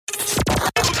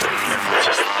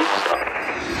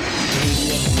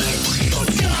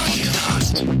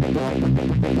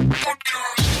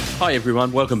Hi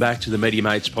everyone, welcome back to the Media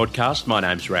Mates podcast. My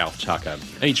name's Ralph Tucker.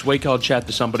 Each week I'll chat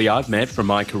to somebody I've met from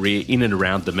my career in and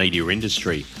around the media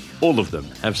industry. All of them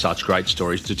have such great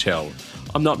stories to tell.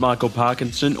 I'm not Michael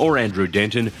Parkinson or Andrew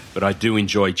Denton, but I do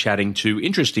enjoy chatting to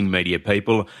interesting media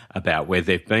people about where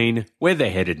they've been, where they're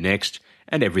headed next,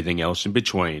 and everything else in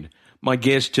between. My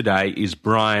guest today is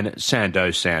Brian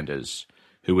Sando Sanders,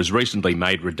 who was recently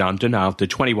made redundant after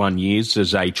 21 years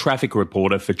as a traffic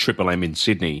reporter for Triple M in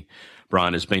Sydney.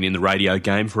 Brian has been in the radio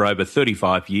game for over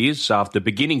 35 years after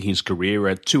beginning his career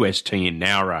at 2ST in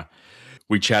Nowra.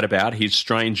 We chat about his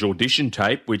strange audition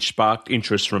tape, which sparked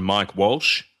interest from Mike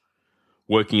Walsh,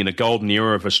 working in a golden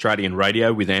era of Australian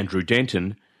radio with Andrew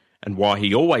Denton, and why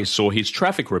he always saw his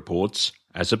traffic reports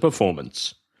as a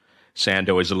performance.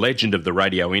 Sando is a legend of the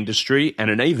radio industry and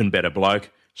an even better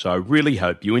bloke, so I really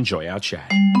hope you enjoy our chat.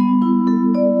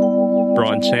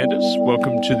 Brian Sanders,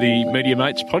 welcome to the Media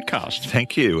Mates podcast.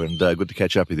 Thank you, and good to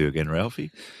catch up with you again,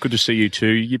 Ralphie. Good to see you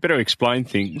too. You better explain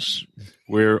things.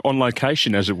 We're on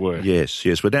location, as it were. Yes.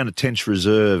 We're down at Tench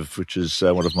Reserve, which is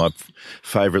one of my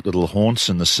favourite little haunts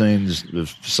and the scenes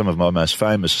of some of my most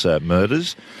famous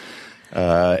murders,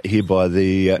 here by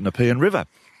the Nepean River.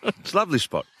 It's a lovely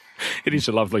spot. It is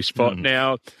a lovely spot.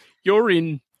 Now, you're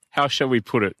in, how shall we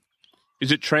put it?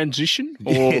 Is it transition?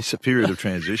 Or? Yes, a period of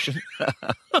transition.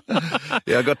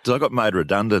 Yeah, I got made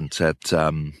redundant at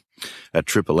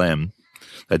Triple M.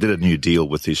 They did a new deal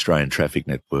with the Australian Traffic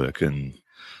Network, and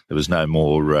there was no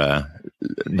more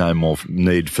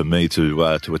need for me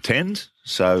to attend.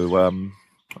 So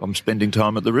I'm spending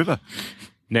time at the river.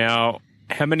 Now,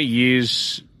 how many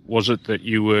years was it that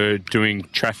you were doing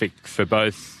traffic for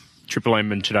both Triple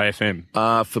M and Today FM?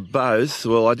 For both,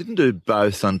 well, I didn't do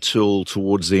both until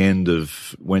towards the end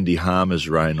of Wendy Harmer's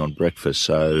reign on Breakfast.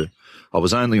 So I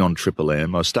was only on Triple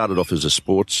M. I started off as a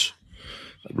sports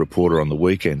reporter on the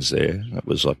weekends there. That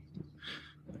was like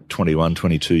 21,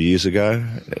 22 years ago.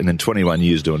 And then 21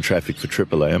 years doing traffic for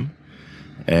Triple M.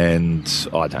 And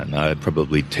I don't know,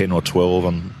 probably 10 or 12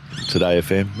 on Today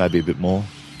FM, maybe a bit more.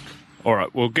 All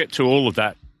right, we'll get to all of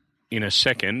that in a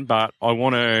second, but I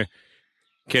want to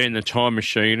get in the time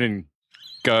machine and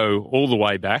go all the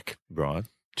way back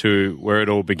to where it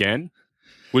all began.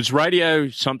 Was radio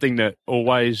something that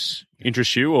always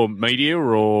interests you, or media,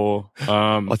 or...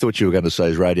 I thought you were going to say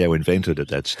is radio invented at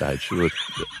that stage,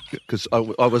 because I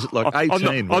was like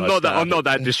 18 I'm not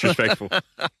that disrespectful.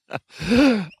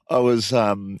 I was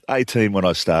 18 when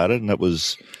I started, and that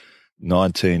was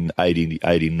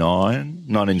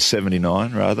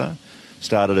 1979 rather.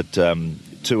 Started at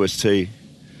 2ST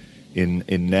in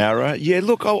Nowra. Yeah,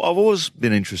 look, I've always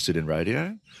been interested in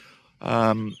radio.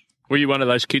 Were you one of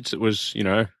those kids that was,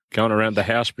 going around the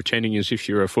house pretending as if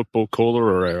you're a football caller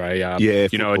or a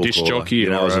disc jockey?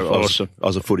 I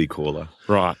was a footy caller.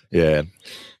 Right. Yeah.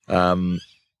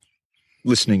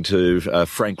 Listening to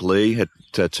Frank Lee at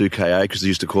 2KA, because they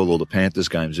used to call all the Panthers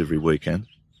games every weekend,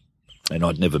 and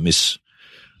I'd never miss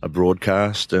a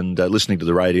broadcast, and listening to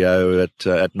the radio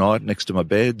at night next to my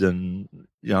bed, and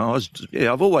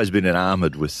I've always been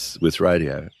enamoured with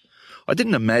radio. I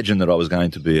didn't imagine that I was going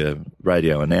to be a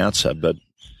radio announcer, but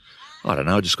I don't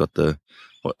know.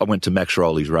 I went to Max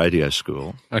Rowley's radio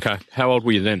school. Okay. How old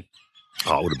were you then?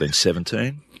 I would have been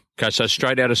 17. Okay, so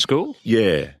straight out of school?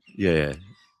 Yeah.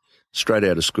 Straight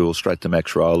out of school, straight to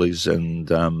Max Rowley's, and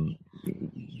by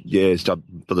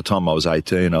the time I was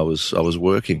 18, I was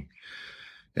working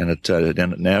down at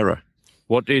Nowra.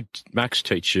 What did Max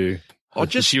teach you?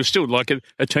 You were still like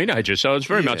a teenager, so it's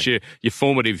very much your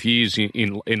formative years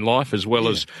in life, as well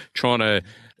as trying to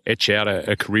etch out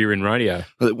a career in radio.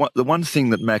 The one thing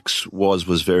that Max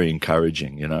was very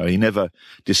encouraging. He never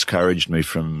discouraged me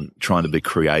from trying to be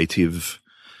creative.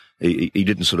 He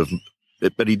didn't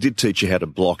but he did teach you how to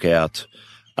block out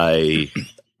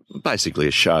basically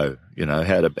a show.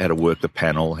 How to work the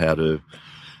panel, how to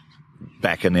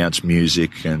back announce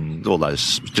music, and all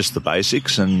those, just the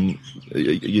basics, and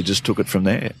you just took it from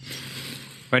there.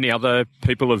 Any other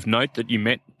people of note that you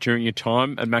met during your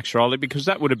time at Max Rowley? Because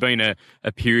that would have been a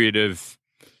period of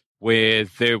where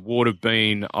there would have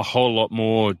been a whole lot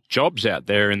more jobs out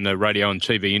there in the radio and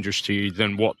TV industry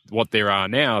than what there are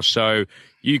now. So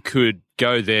you could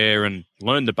go there and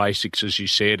learn the basics, as you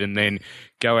said, and then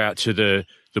go out to the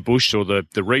bush or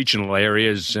the regional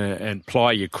areas and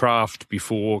ply your craft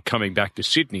before coming back to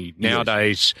Sydney.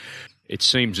 Nowadays, it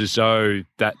seems as though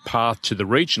that path to the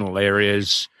regional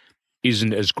areas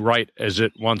isn't as great as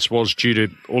it once was due to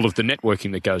all of the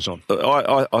networking that goes on.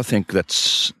 I think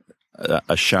that's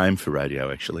a shame for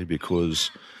radio, actually,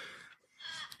 because,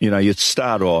 you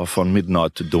start off on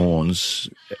midnight to dawns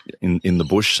in the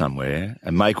bush somewhere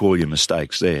and make all your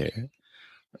mistakes there.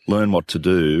 learn what to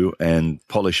do and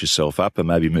polish yourself up and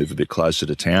maybe move a bit closer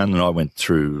to town. And I went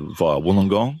through via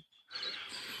Wollongong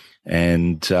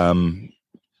and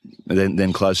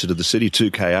then closer to the city,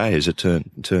 2KA as it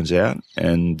turns out,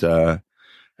 and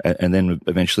then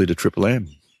eventually to Triple M,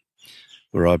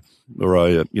 where I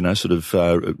sort of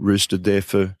roosted there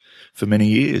for many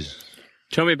years.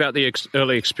 Tell me about the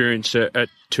early experience at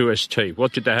 2ST.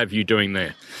 What did they have you doing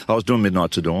there? I was doing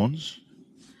Midnight to Dawns,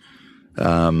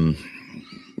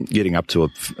 getting up to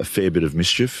a fair bit of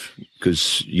mischief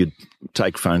because you'd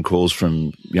take phone calls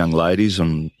from young ladies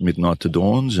on Midnight to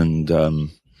Dawns and,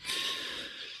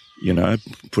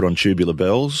 put on Tubular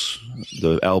Bells,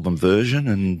 the album version.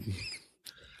 And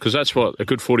because that's what, a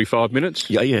good 45 minutes?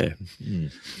 Yeah.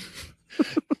 Mm.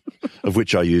 Of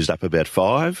which I used up about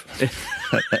 5,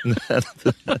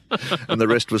 and the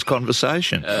rest was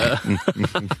conversation.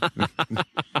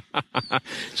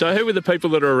 So who were the people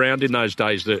that are around in those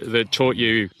days that taught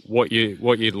you what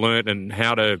you'd learnt and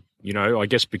how to, I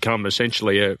guess, become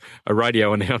essentially a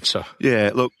radio announcer? Yeah,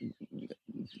 look,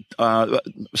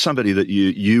 somebody that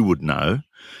you would know,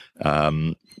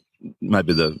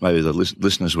 maybe the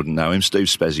listeners wouldn't know him, Steve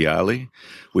Spaziali.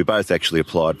 We both actually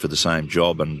applied for the same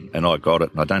job and I got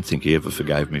it, and I don't think he ever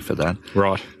forgave me for that.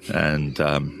 Right. And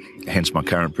hence my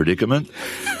current predicament.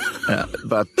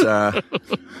 But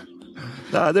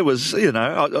there was,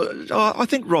 I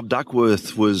think Rob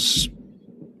Duckworth was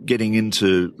getting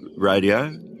into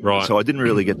radio. Right. So I didn't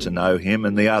really get to know him,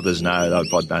 and the others I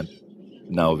don't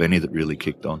know of any that really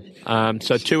kicked on.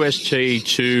 So 2ST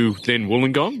to then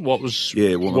Wollongong.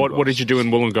 Wollongong. What did you do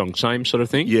in Wollongong? Same sort of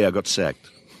thing? Yeah, I got sacked.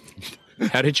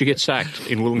 How did you get sacked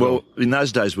in Wollongong? Well, in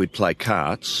those days we'd play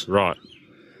carts. Right.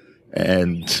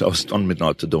 And I was on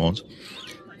Midnight to Dawns.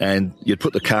 And you'd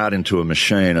put the cart into a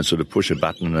machine and sort of push a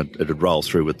button and it'd roll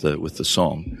through with the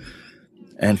song.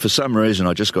 And for some reason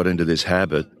I just got into this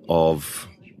habit of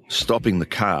stopping the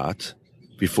cart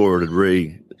before it had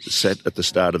reset at the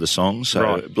start of the song. So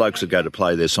right. Blokes would go to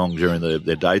play their song during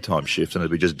their daytime shift and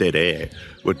it'd be just dead air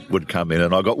would come in.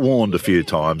 And I got warned a few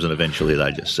times and eventually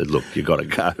they just said, look, you've got to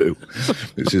go.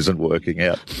 This isn't working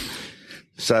out.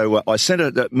 So I sent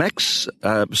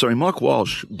Mike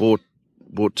Walsh bought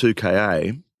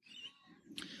 2KA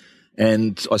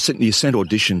and you sent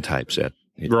audition tapes out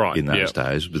in those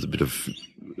days with a bit of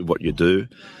what you do.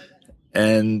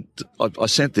 And I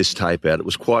sent this tape out. It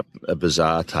was quite a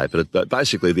bizarre tape. But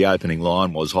basically the opening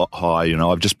line was, hi,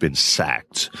 I've just been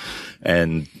sacked.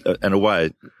 And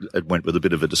away it went with a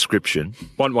bit of a description.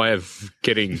 One way of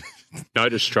getting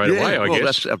noticed straight away, I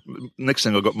guess. Next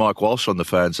thing I got Mike Walsh on the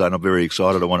phone saying, I'm very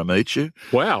excited, I want to meet you.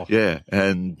 Wow. Yeah.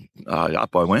 And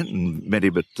up I went and met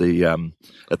him at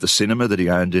the cinema that he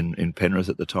owned in Penrith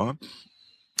at the time.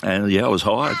 And I was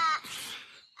hired.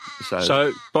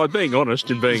 So by being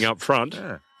honest and being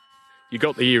upfront, you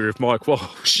got the ear of Mike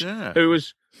Walsh, who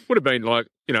would have been like,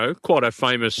 quite a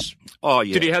famous. Oh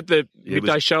yeah. Did he have the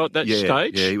midday show at that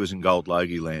stage? Yeah, he was in Gold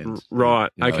Logie Land. Right.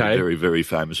 Okay. Very, very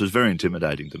famous. It was very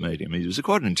intimidating to meet him. He was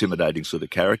quite an intimidating sort of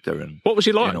character. And what was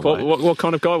he like? What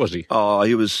kind of guy was he? Oh,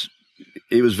 he was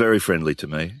very friendly to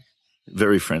me.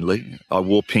 Very friendly. I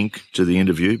wore pink to the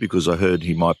interview because I heard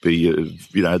he might be,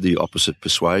 the opposite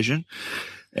persuasion.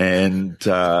 And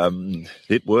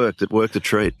it worked. It worked a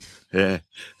treat. Yeah,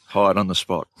 hired on the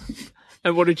spot.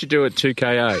 And what did you do at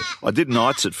 2KA? I did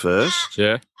nights at first.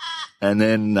 Yeah. And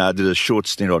then did a short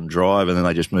stint on drive, and then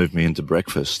they just moved me into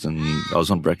breakfast. And I was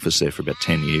on breakfast there for about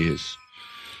 10 years,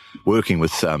 working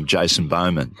with Jason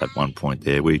Bowman at one point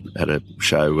there. We had a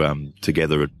show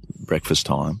together at breakfast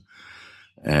time,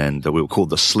 and we were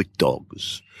called the Slick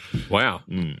Dogs. Wow.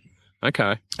 Mm.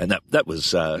 Okay. And that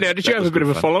was... now, did you have a bit of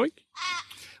a following?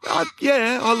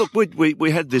 Yeah. Oh, look, we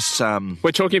had this.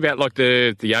 We're talking about like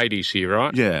the 80s here,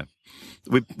 right? Yeah.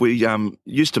 We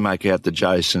used to make out that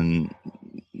Jason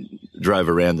drove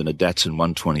around in a Datsun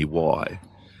 120Y,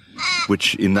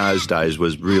 which in those days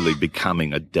was really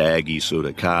becoming a daggy sort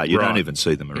of car. You don't even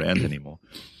see them around anymore.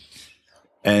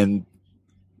 And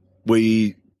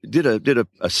we did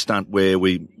a stunt where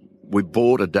we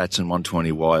bought a Datsun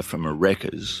 120Y from a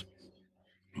wreckers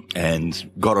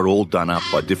and got it all done up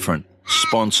by different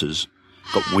sponsors,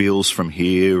 got wheels from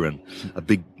here and a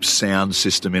big sound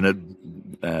system in it,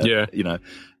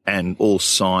 and all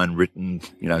sign written,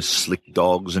 Slick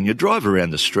Dogs, and you drive around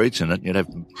the streets in it and you'd have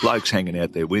blokes hanging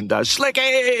out their windows,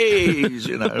 Slickies,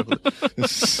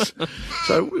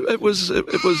 So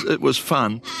it was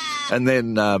fun. And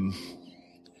then,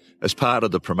 as part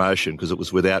of the promotion, because it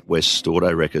was without West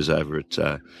Auto Wreckers over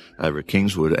at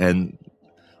Kingswood, and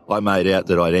I made out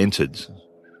that I'd entered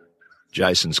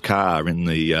Jason's car in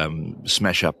the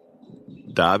smash-up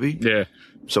derby. Yeah.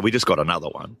 So we just got another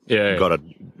one. Yeah. Got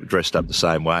it dressed up the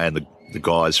same way, and the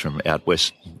guys from out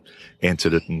west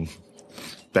entered it and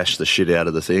bashed the shit out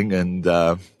of the thing. And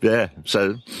so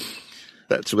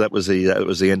that was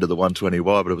the end of the 120Y,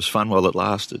 but it was fun while it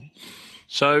lasted.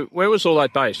 So where was all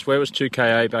that based? Where was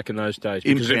 2KA back in those days?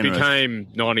 Because it became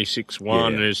 96.1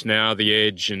 and is now The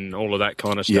Edge and all of that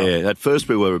kind of stuff. Yeah, at first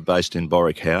we were based in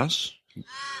Borwick House,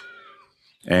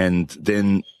 and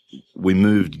then we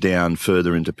moved down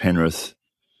further into Penrith,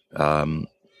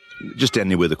 just down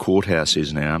near where the courthouse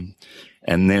is now.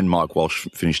 And then Mike Walsh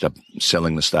finished up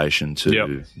selling the station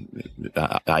to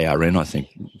ARN, I think,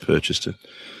 purchased it.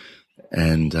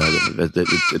 And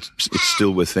it's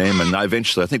still with them. And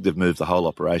eventually, I think they've moved the whole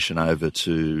operation over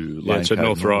to Lane to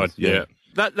North Ryde. Yeah.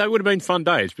 That would have been fun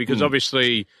days because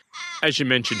obviously, as you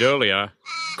mentioned earlier,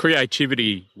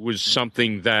 creativity was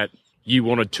something that you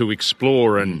wanted to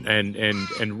explore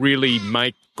and really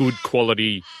make good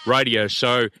quality radio.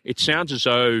 So it sounds as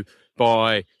though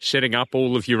by setting up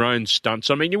all of your own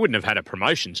stunts, I mean, you wouldn't have had a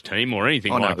promotions team or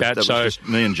anything like that. That was just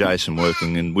me and Jason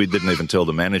working, and we didn't even tell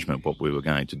the management what we were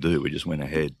going to do. We just went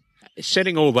ahead.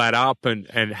 Setting all that up and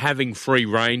having free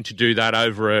reign to do that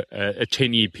over a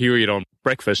 10-year period on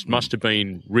breakfast must have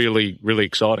been really, really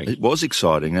exciting. It was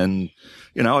exciting, and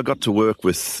I got to work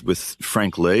with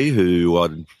Frank Lee, who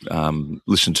I'd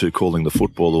listened to calling the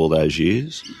football all those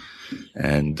years,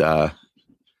 and got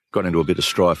into a bit of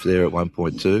strife there at one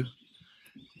point too.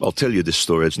 I'll tell you this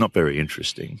story. It's not very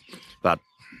interesting, but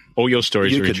all your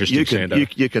stories are interesting, Sando.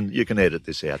 You can edit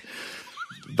this out.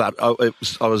 But I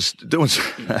was doing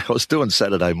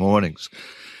Saturday mornings,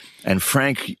 and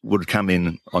Frank would come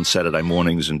in on Saturday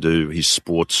mornings and do his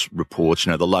sports reports.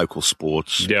 The local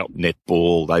sports,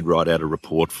 netball. They'd write out a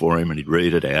report for him, and he'd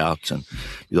read it out, and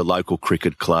the local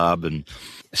cricket club, and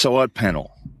so I'd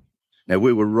panel. Now,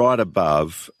 we were right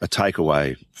above a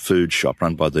takeaway food shop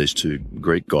run by these two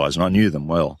Greek guys, and I knew them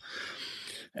well.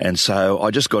 And so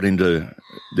I just got into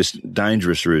this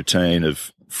dangerous routine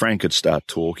of Frank would start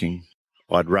talking.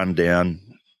 I'd run down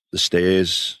the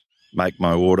stairs, make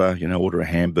my order, order a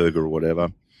hamburger or whatever,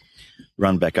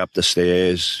 run back up the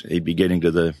stairs. He'd be getting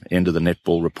to the end of the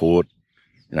netball report.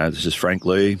 This is Frank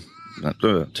Lee,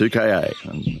 2KA,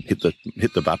 and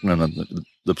hit the button, and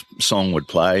the song would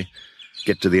play.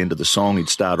 Get to the end of the song, he'd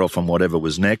start off on whatever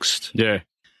was next. Yeah.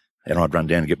 And I'd run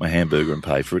down and get my hamburger and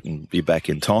pay for it and be back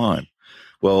in time.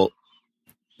 Well,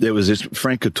 there was this,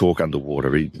 Frank could talk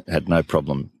underwater. He had no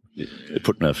problem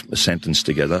putting a sentence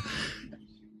together.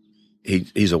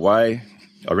 He's away.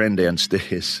 I ran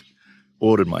downstairs,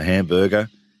 ordered my hamburger,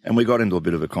 and we got into a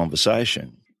bit of a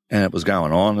conversation. And it was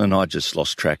going on, and I just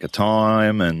lost track of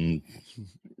time, and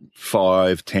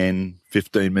 5, 10,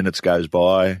 15 minutes goes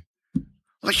by.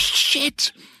 Like,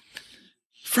 shit,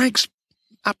 Frank's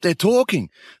up there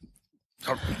talking.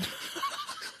 I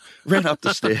ran up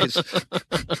the stairs,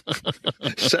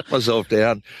 sat myself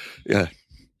down. Yeah,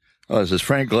 this is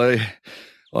Frank Lee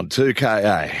on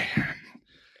 2KA.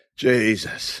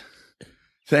 Jesus,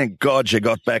 thank God you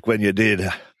got back when you did.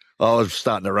 I was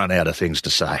starting to run out of things to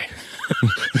say.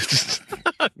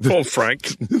 Poor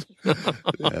Frank.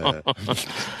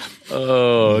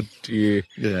 Oh, dear.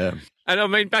 Yeah. And I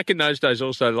mean, back in those days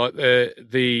also, like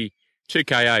the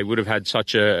 2KA would have had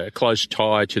such a close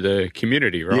tie to the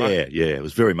community, right? Yeah. It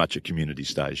was very much a community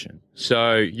station.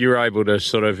 So you were able to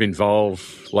sort of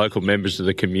involve local members of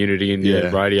the community in the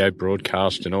radio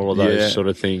broadcast and all of those sort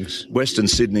of things. Western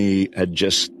Sydney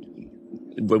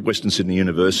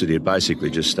University had basically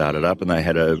just started up, and they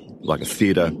had a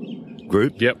theatre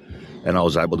group. Yep. And I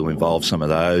was able to involve some of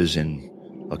those in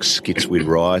like skits we'd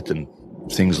write and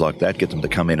things like that, get them to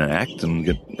come in and act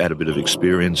and add a bit of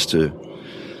experience to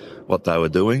what they were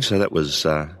doing. So that was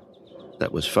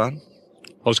fun.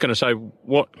 I was going to say,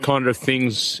 what kind of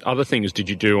other things did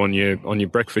you do on your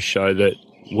breakfast show that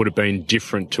would have been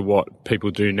different to what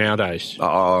people do nowadays? A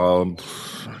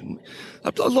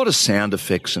lot of sound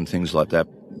effects and things like that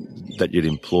you'd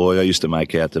employ. I used to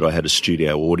make out that I had a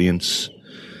studio audience.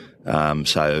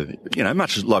 So,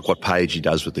 much like what Pagey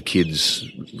does with the kids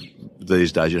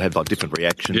these days, you'd have like different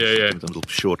reactions. Yeah. A little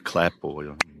short clap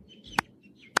or,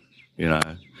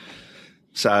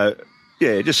 So,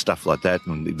 just stuff like that,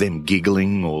 and them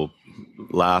giggling or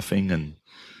laughing, and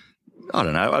I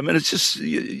don't know. I mean, it's just,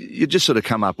 you just sort of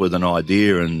come up with an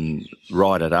idea and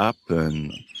write it up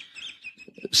and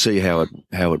see how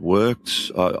it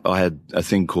worked. I had a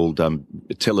thing called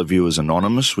Televiewers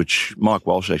Anonymous, which Mike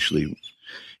Walsh actually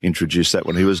introduced that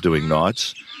when he was doing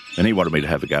nights, and he wanted me to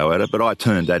have a go at it, but I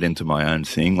turned that into my own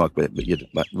thing. It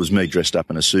was me dressed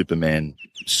up in a Superman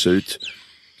suit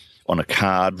on a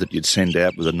card that you'd send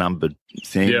out with a numbered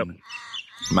thing. Yep.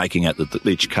 making out that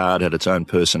each card had its own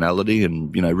personality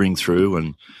and, ring through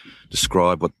and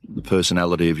describe what the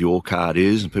personality of your card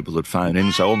is, and people would phone in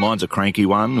and say, oh, mine's a cranky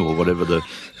one, or whatever the...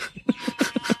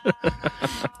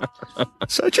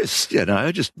 So just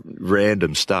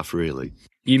random stuff, really.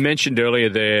 You mentioned earlier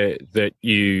there that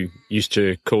you used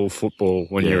to call football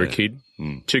when you were a kid.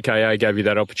 2KA gave you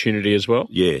that opportunity as well?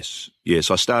 Yes.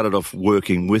 I started off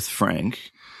working with Frank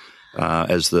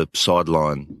as the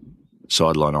sideline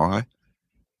eye.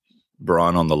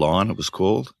 Brian on the line, it was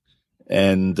called.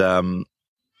 And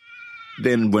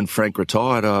then when Frank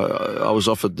retired, I was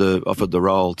offered the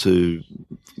role to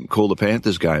call the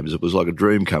Panthers games. It was like a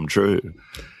dream come true.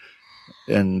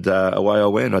 And away I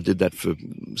went. I did that for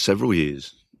several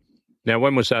years. Now,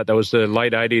 when was that? That was the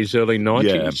late 80s, early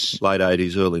 90s? Yeah, late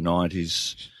 80s, early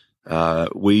 90s.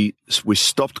 We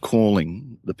stopped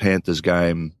calling the Panthers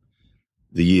game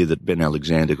the year that Ben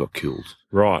Alexander got killed.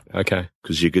 Right, okay.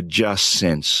 Because you could just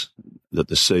sense that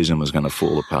the season was going to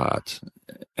fall apart,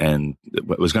 and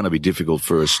it was going to be difficult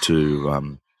for us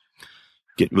to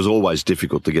it was always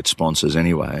difficult to get sponsors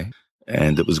anyway,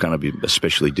 and it was going to be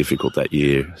especially difficult that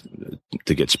year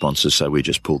to get sponsors, so we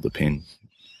just pulled the pin.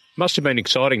 Must have been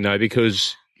exciting, though,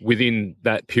 because within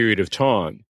that period of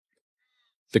time,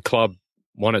 the club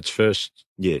won its first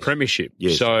premiership.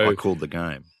 Yes, so I called the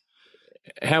game.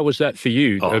 How was that for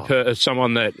you? As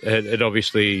someone that had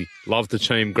obviously loved the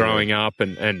team growing up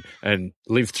and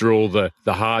lived through all the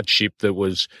hardship that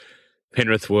was,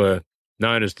 Penrith were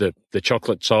known as the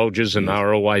chocolate soldiers, and they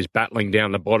were always battling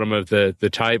down the bottom of the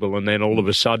table, and then all of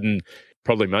a sudden,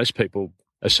 probably most people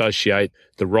associate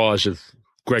the rise of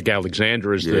Greg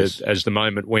Alexander as the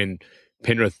moment when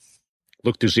Penrith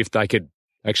looked as if they could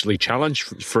actually challenge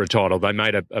for a title. They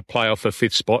made a playoff for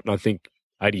fifth spot, and I think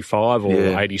 85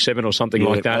 or 87 or something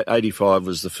like that. 85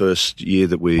 was the first year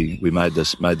that we made the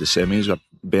semis. Got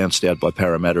bounced out by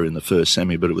Parramatta in the first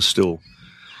semi, but it was still,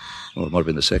 well, it might have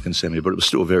been the second semi, but it was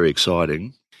still very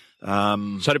exciting.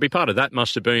 So to be part of that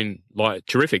must have been like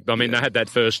terrific. I mean, they had that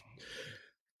first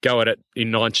go at it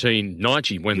in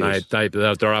 1990 when they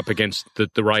were up against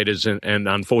the Raiders and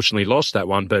unfortunately lost that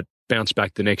one, but bounced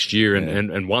back the next year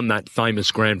and won that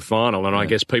famous grand final. And I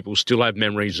guess people still have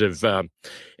memories of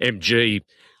MG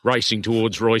racing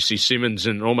towards Royce Simmons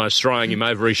and almost throwing him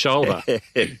over his shoulder.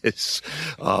 Yes.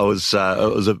 It was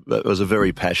a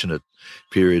very passionate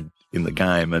period in the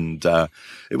game, and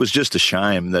it was just a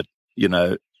shame that,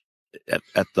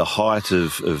 at the height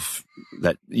of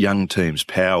that young team's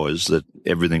powers, that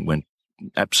everything went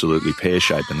absolutely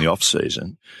pear-shaped in the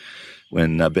off-season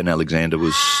when Ben Alexander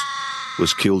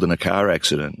was killed in a car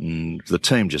accident, and the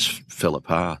team just fell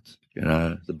apart.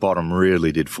 The bottom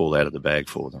really did fall out of the bag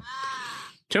for them.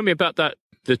 Tell me about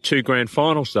the two grand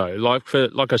finals, though.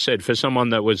 Like I said, for someone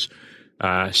that was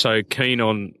so keen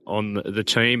on the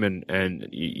team and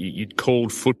you'd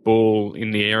called football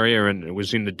in the area, and it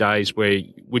was in the days where,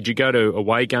 would you go to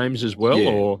away games as well?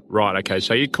 Yeah. Or right, okay,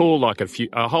 so you'd call like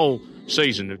a whole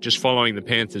season of just following the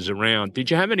Panthers around.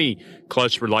 Did you have any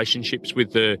close relationships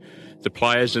with the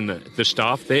players and the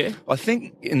staff there? I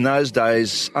think in those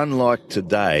days, unlike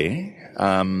today,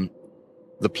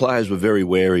 the players were very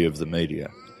wary of the media.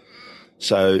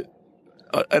 So,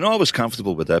 and I was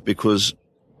comfortable with that because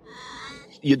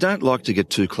you don't like to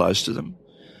get too close to them,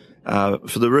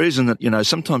 for the reason that,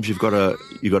 sometimes you've got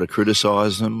to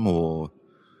criticise them, or,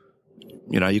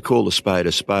 you call a spade,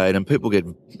 and people get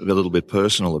a little bit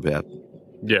personal about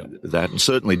that, and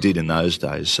certainly did in those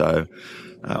days. So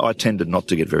I tended not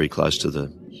to get very close to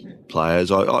the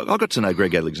players. I got to know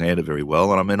Greg Alexander very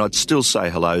well, and I mean, I'd still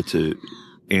say hello to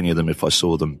any of them if I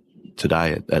saw them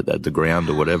today at the ground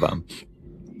or whatever.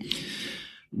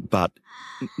 But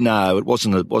no, it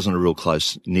wasn't a real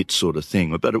close knit sort of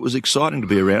thing. But it was exciting to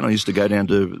be around. I used to go down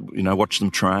to watch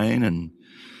them train and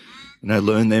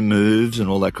learn their moves and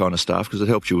all that kind of stuff, because it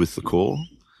helped you with the call.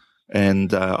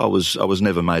 And I was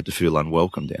never made to feel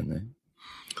unwelcome down there.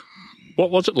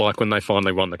 What was it like when they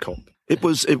finally won the comp? It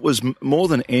was more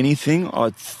than anything, I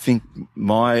think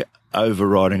my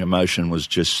overriding emotion was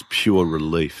just pure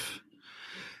relief.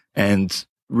 And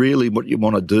really what you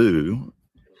want to do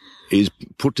is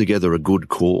put together a good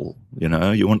call.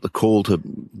 You want the call to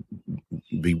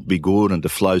be good and to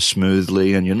flow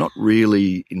smoothly, and you're not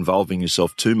really involving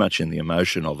yourself too much in the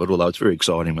emotion of it, although it's very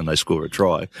exciting when they score a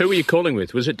try. Who were you calling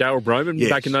with? Was it Darryl Broman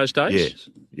back in those days?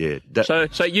 Yes, yeah.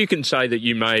 So you can say that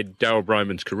you made Darryl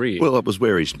Broman's career. Well, it was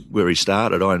where he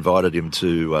started. I invited him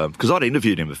to, because I'd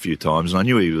interviewed him a few times, and I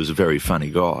knew he was a very funny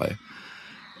guy.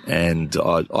 And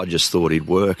I just thought he'd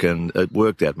work, and it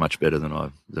worked out much better than I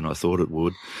thought it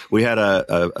would. We had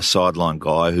a sideline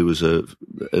guy who was an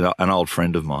old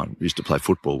friend of mine. We used to play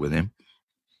football with him,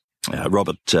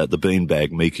 Robert, the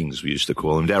Beanbag Meekings, we used to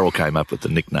call him. Darryl came up with the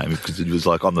nickname because he was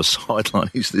like on the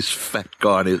sideline. He's this fat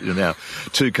guy, now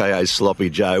 2KA Sloppy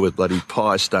Joe with bloody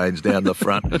pie stains down the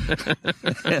front.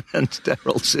 And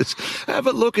Darryl says, have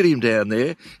a look at him down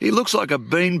there. He looks like a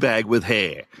beanbag with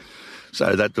hair.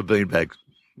 So that the beanbag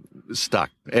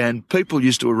stuck. And people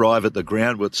used to arrive at the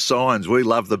ground with signs, we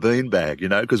love the beanbag,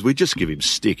 because we just give him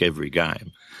stick every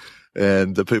game.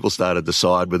 And the people started to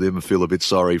side with him and feel a bit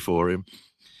sorry for him.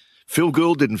 Phil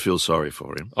Gould didn't feel sorry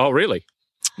for him. Oh, really?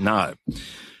 No,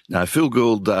 Phil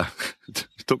Gould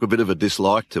took a bit of a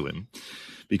dislike to him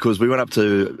because we went up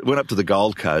to the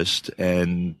Gold Coast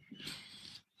and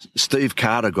Steve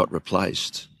Carter got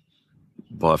replaced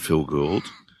by Phil Gould,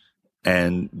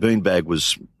 and Beanbag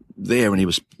was there and he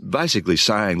was basically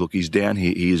saying, look, he's down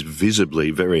here. He is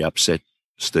visibly very upset,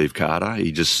 Steve Carter.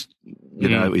 He just,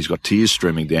 he's got tears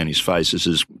streaming down his face. This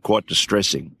is quite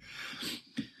distressing.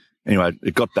 Anyway,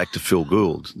 it got back to Phil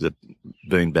Gould that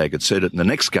Beanbag had said it. And the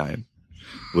next game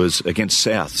was against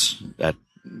Souths at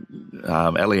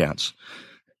Allianz.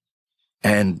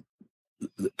 And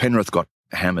Penrith got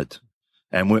hammered.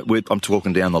 And I'm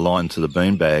talking down the line to the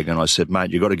Beanbag, and I said,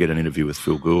 mate, you've got to get an interview with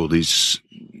Phil Gould. He's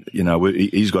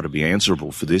got to be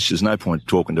answerable for this. There's no point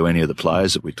talking to any of the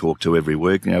players that we talk to every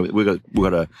week. We've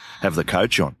got to have the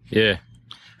coach on. Yeah.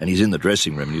 And he's in the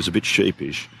dressing room, and he was a bit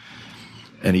sheepish.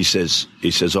 And he says,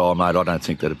 oh, mate, I don't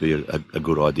think that'd be a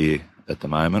good idea at the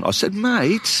moment. I said,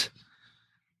 mate,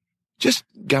 just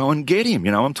go and get him.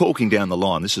 I'm talking down the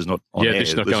line. This is not on air. Yeah, this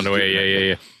is not going to air.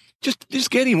 Yeah. Just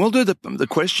get him. We'll do the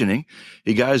questioning.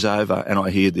 He goes over and I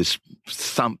hear this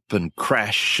thump and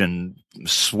crash and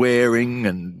swearing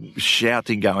and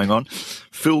shouting going on.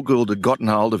 Phil Gould had gotten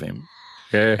hold of him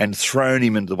and thrown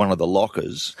him into one of the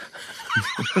lockers.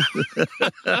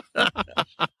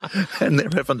 And they're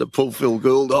having to pull Phil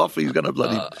Gould off. He's going to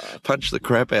bloody punch the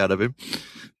crap out of him.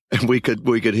 And we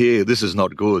could hear this is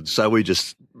not good. So we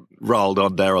just rolled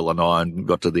on, Darryl and I, and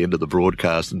got to the end of the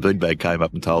broadcast, and Beanbag came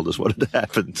up and told us what had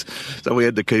happened. So we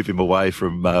had to keep him away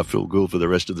from Phil Gould for the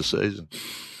rest of the season.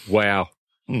 Wow.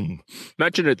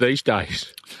 Imagine it these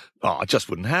days. Oh, it just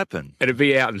wouldn't happen. It'd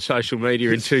be out on social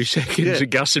media in 2 seconds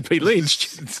and Gus would be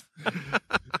lynched.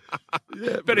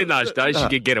 But in those days, you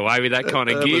could get away with that kind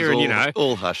of gear,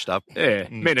 all hushed up. Yeah,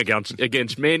 men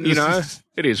against men,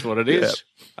 it is what it is.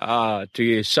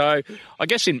 Dear. So I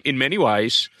guess in many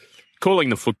ways, calling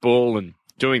the football and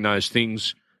doing those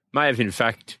things may have in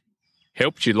fact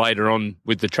helped you later on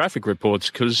with the traffic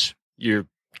reports because you're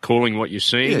calling what you're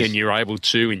seeing and you're able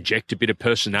to inject a bit of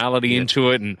personality into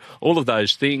it and all of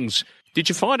those things. Did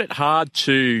you find it hard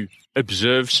to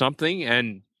observe something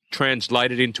and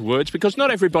translate it into words? Because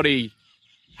not everybody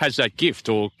has that gift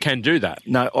or can do that.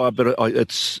 No, but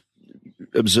it's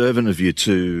observant of you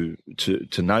to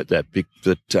note that. But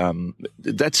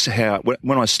that's how,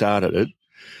 when I started it,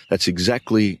 that's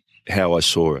exactly how I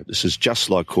saw it. This is just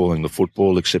like calling the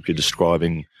football, except you're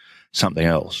describing something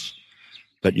else.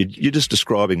 But you're just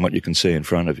describing what you can see in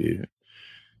front of you.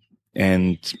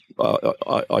 And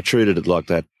I treated it like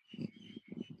that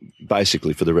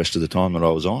basically for the rest of the time that I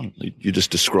was on. You're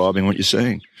just describing what you're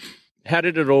seeing. How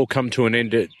did it all come to an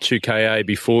end at 2KA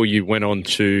before you went on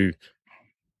to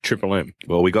Triple M?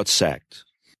 Well, we got sacked.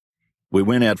 We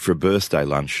went out for a birthday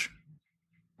lunch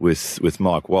with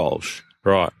Mike Walsh.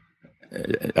 Right.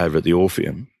 Over at the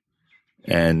Orpheum.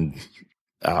 And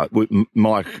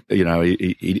Mike,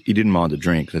 he didn't mind the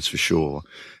drink, that's for sure.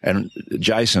 And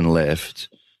Jason left,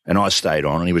 and I stayed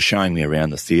on, and he was showing me around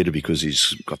the theatre because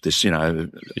he's got this,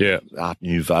 Art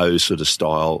Nouveau sort of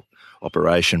style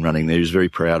operation running there. He was very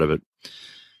proud of it.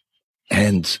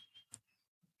 And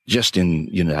just in,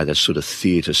 that sort of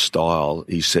theatre style,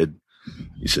 he said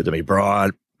to me,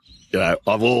 Brian,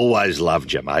 I've always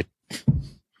loved you, mate.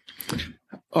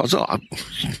 I was like,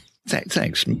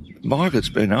 thanks, Mike.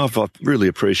 I've really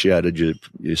appreciated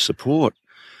your support.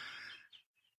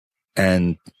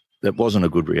 And that wasn't a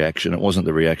good reaction. It wasn't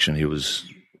the reaction he was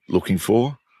looking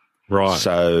for. Right.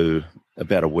 So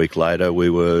about a week later, we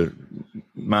were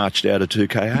marched out of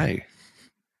 2KA.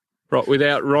 Right,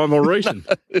 without rhyme or reason.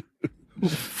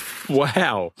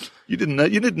 Wow. You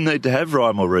didn't need to have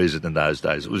rhyme or reason in those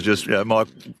days. It was just, Mike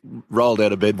rolled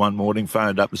out of bed one morning,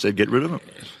 phoned up and said, get rid of him.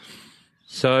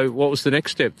 So what was the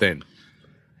next step then?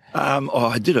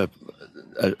 I did a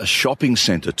shopping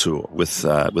centre tour with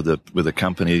a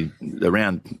company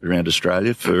around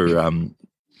Australia for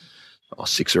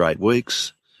 6 or 8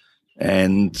 weeks,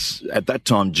 and at that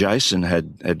time Jason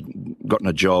had gotten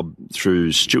a job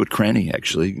through Stuart Cranny.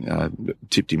 Actually,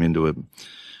 tipped him into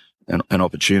an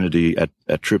opportunity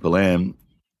at Triple M,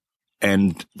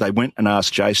 And they went and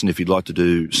asked Jason if he'd like to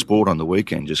do sport on the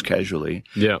weekend, just casually.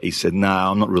 Yeah. He said, "No,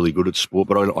 I'm not really good at sport,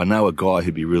 but I know a guy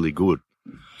who'd be really good."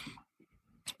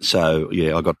 So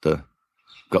yeah, I got the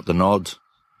nod,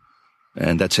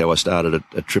 and that's how I started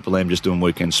at Triple M, just doing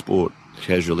weekend sport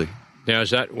casually. Now, is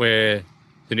that where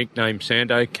the nickname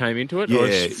Sando came into it? Yeah, or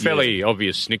it's a fairly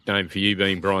obvious nickname for you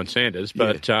being Brian Sanders,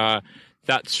 but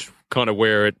that's kind of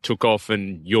where it took off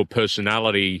and your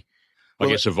personality, I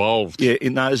guess, evolved. Yeah,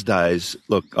 in those days,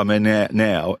 look, I mean,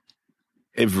 now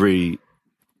every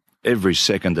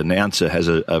second announcer has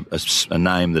a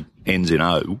name that ends in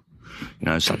O, you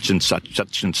know, such and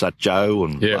such Joe,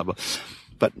 and blah, blah.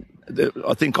 But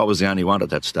I think I was the only one at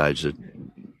that stage.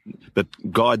 But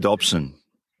Guy Dobson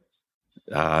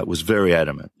was very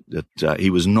adamant that he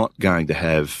was not going to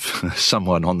have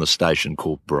someone on the station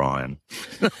called Brian.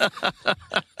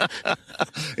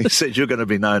 He said, "You're going to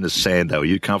be known as Sando. Are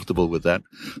you comfortable with that?"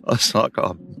 I was like,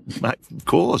 "Oh, mate, of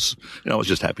course." You know, I was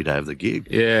just happy to have the gig.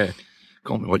 Yeah.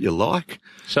 Call me what you like.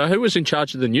 So who was in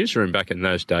charge of the newsroom back in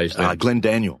those days then? Glenn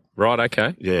Daniel. Right,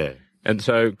 okay. Yeah. And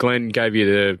so Glenn gave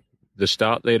you the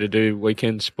start there to do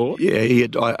weekend sport? Yeah,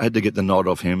 I had to get the nod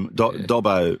off him.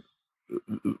 Dobbo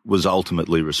was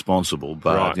ultimately responsible,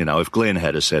 but, you know, if Glenn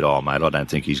had said, "Oh, mate, I don't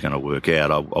think he's going to work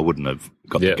out," I wouldn't have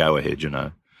got the go-ahead, you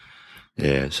know.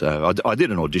 Yeah, so I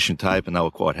did an audition tape and they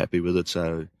were quite happy with it.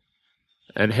 So,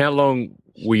 and how long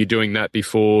were you doing that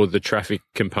before the traffic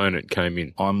component came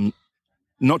in? I'm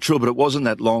not sure, but it wasn't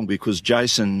that long because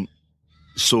Jason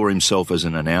saw himself as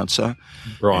an announcer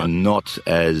and not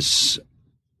as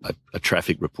a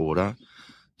traffic reporter.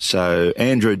 So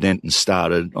Andrew Denton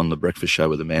started on the breakfast show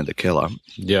with Amanda Keller.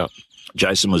 Yeah.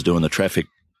 Jason was doing the traffic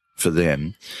for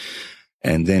them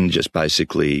and then just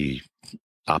basically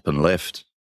up and left.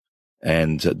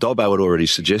 And Dobbo had already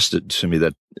suggested to me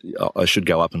that I should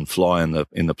go up and fly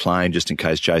in the plane just in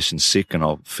case Jason's sick and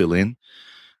I'll fill in.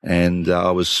 And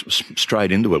I was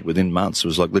straight into it within months. It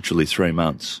was like literally 3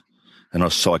 months.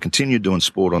 And so I continued doing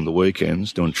sport on the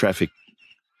weekends, doing traffic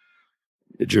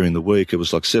during the week. It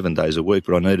was like 7 days a week,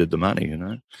 but I needed the money, you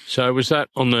know. So was that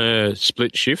on the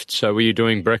split shift? So were you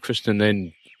doing breakfast and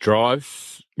then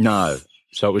drive? No.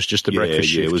 So it was just the breakfast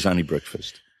shift? Yeah, it was only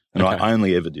breakfast. And I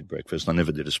only ever did breakfast. I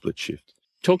never did a split shift.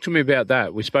 Talk to me about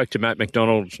that. We spoke to Matt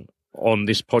McDonald on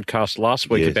this podcast last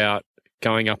week about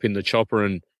going up in the chopper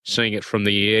and seeing it from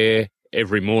the air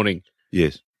every morning.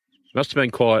 Yes. Must have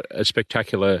been quite a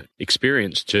spectacular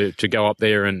experience to go up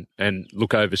there and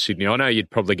look over Sydney. I know you'd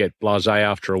probably get blasé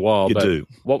after a while. You do.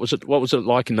 What was it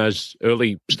like in those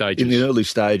early stages? In the early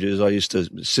stages, I used to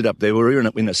sit up there. We were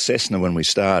in a Cessna when we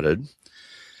started,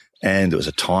 and it was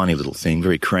a tiny little thing,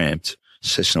 very cramped,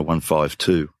 Cessna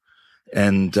 152.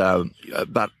 And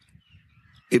but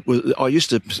it was. I used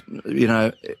to, you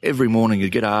know, every morning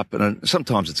you'd get up, and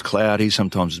sometimes it's cloudy,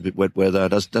 sometimes it's a bit wet weather.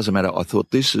 It doesn't matter. I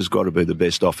thought this has got to be the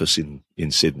best office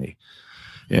in Sydney,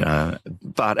 you know.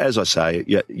 But as I say,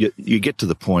 you get to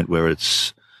the point where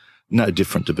it's no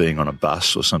different to being on a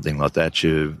bus or something like that.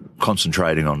 You're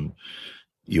concentrating on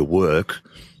your work,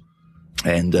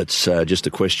 and it's just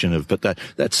a question of. But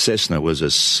that Cessna was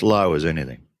as slow as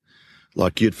anything.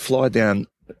 Like you'd fly down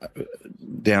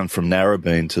from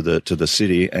Narrabeen to the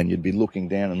city, and you'd be looking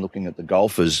down and looking at the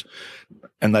golfers,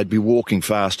 and they'd be walking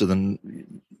faster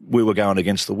than we were going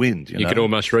against the wind. You know? Could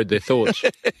almost read their thoughts.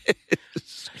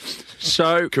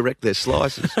 So correct their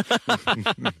slices.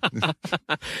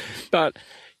 But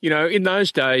you know, in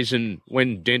those days, and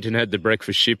when Denton had the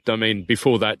breakfast shift, I mean,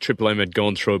 before that, Triple M had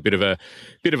gone through a bit of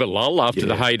a lull after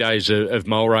the heydays of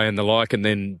Mulray and the like, and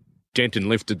then Denton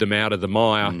lifted them out of the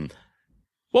mire.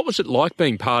 What was it like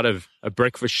being part of a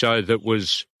breakfast show that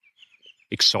was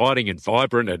exciting and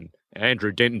vibrant, and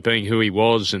Andrew Denton being who he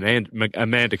was and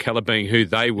Amanda Keller being who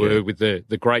they were, with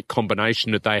the great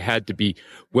combination that they had to be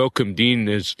welcomed in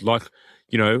as, like,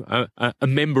 you know, a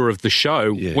member of the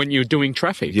show when you're doing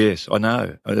traffic? Yes, I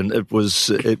know. And it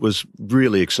was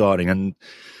really exciting. And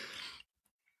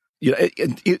you know,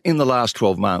 in the last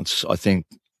 12 months, I think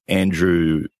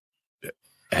Andrew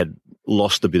had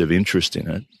lost a bit of interest in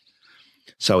it.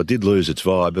 So it did lose its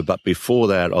vibe, but before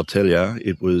that, I'll tell you,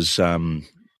 it was, and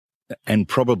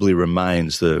probably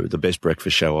remains the best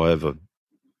breakfast show I ever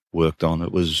worked on.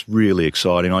 It was really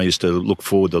exciting. I used to look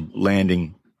forward to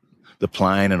landing the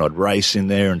plane, and I'd race in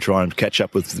there and try and catch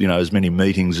up with, you know, as many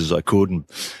meetings as I could and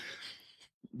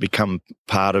become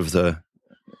part of the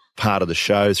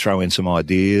show, throw in some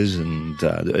ideas. And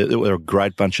there were a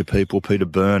great bunch of people, Peter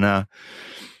Berner,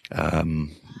 you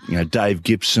know, Dave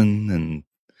Gibson, and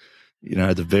you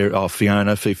know,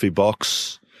 Fiona, Fifi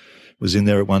Box was in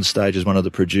there at one stage as one of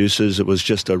the producers. It was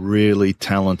just a really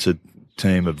talented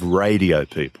team of radio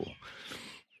people.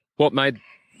 What made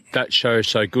that show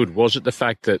so good? Was it the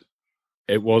fact that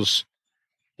it was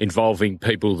involving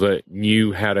people that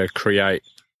knew how to create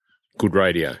good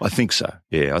radio? I think so.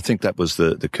 Yeah, I think that was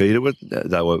the key to it.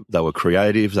 They were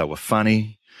creative. They were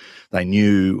funny. They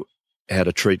knew how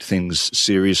to treat things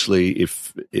seriously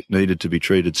if it needed to be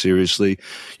treated seriously.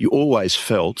 You always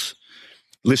felt,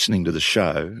 listening to the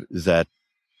show, that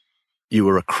you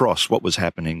were across what was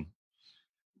happening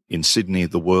in Sydney,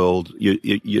 the world.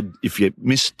 If you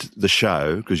missed the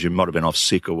show because you might have been off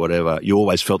sick or whatever, you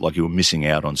always felt like you were missing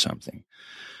out on something.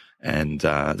 And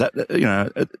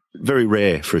that very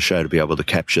rare for a show to be able to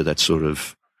capture that sort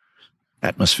of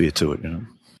atmosphere to it.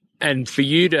 And for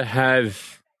you to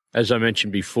have, as I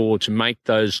mentioned before, to make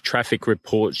those traffic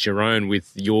reports your own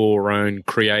with your own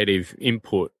creative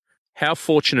input, how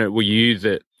fortunate were you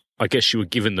that I guess you were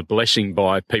given the blessing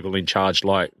by people in charge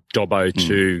like Dobbo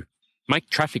to make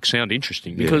traffic sound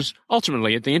interesting? Because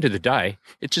ultimately, at the end of the day,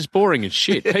 it's as boring as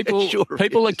shit.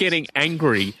 People are getting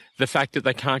angry the fact that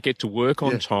they can't get to work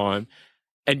on time,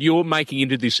 and you're making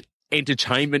into this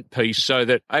entertainment piece so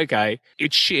that, okay,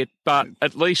 it's shit, but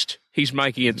at least he's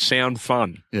making it sound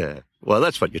fun. Yeah. Well,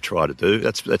 that's what you try to do.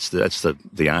 That's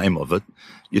the aim of it.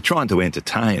 You're trying to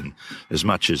entertain as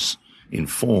much as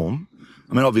inform.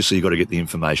 I mean, obviously you've got to get the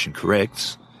information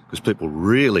correct because people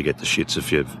really get the shits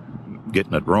if you're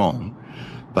getting it wrong.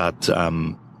 But,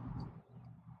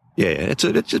 it's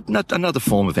another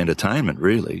form of entertainment,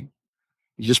 really.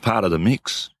 You're just part of the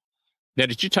mix. Now,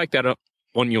 did you take that up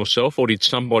on yourself, or did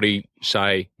somebody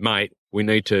say, mate, we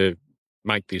need to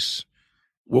make this?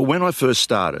 Well, when I first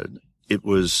started, it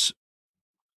was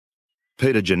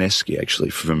Peter Janeski, actually,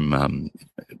 from,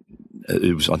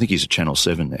 I think he's at Channel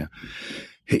 7 now.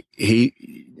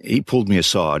 He pulled me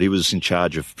aside. He was in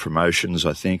charge of promotions,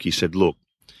 I think. He said, look,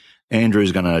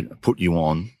 Andrew's going to put you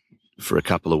on for a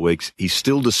couple of weeks. He's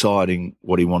still deciding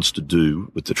what he wants to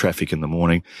do with the traffic in the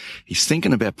morning. He's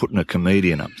thinking about putting a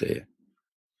comedian up there.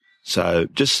 So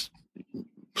just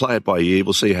play it by ear.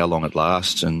 We'll see how long it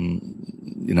lasts. And,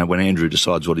 when Andrew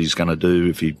decides what he's going to do,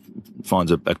 if he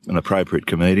finds an appropriate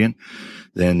comedian,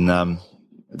 then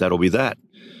that'll be that.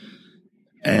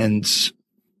 And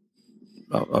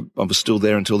I was still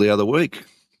there until the other week,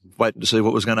 waiting to see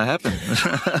what was going to happen.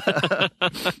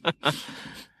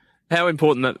 How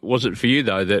important was it for you,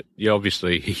 though, that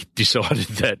he decided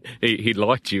that he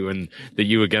liked you and that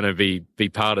you were going to be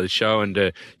part of the show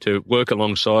and to work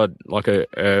alongside like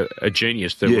a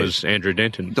genius that was Andrew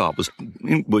Denton? Oh,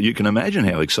 well, you can imagine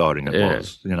how exciting it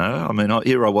was. I mean,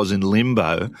 here I was in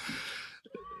limbo,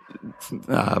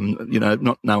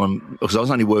 not knowing, because I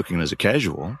was only working as a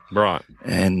casual. Right.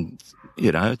 And,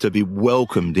 to be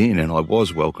welcomed in, and I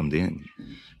was welcomed in,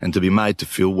 and to be made to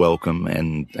feel welcome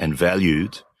and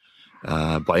valued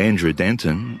by Andrew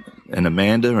Denton and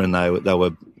Amanda, and they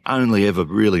were only ever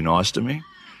really nice to me.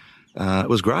 It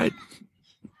was great.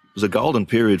 It was a golden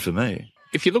period for me.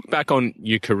 If you look back on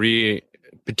your career,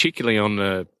 particularly on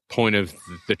the point of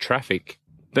the traffic,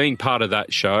 being part of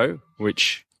that show,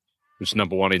 which was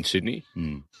number one in Sydney,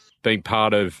 being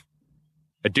part of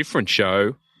a different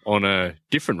show on a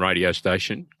different radio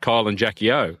station, Kyle and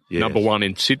Jackie O, number one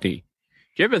in Sydney.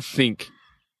 Do you ever think,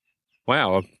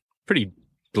 wow, I'm pretty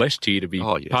blessed here to be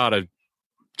part of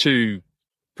two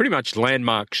pretty much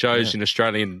landmark shows in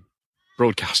Australian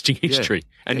broadcasting history,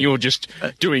 and you're just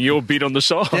doing your bit on the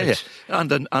side. Yeah,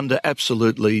 under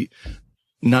absolutely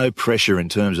no pressure in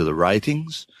terms of the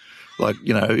ratings. Like,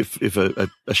 if a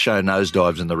show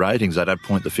nosedives in the ratings, they don't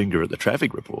point the finger at the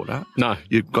traffic reporter. No.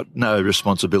 You've got no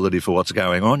responsibility for what's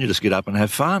going on. You just get up and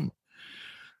have fun.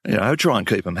 Try and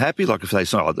keep them happy. Like if they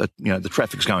say, the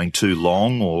traffic's going too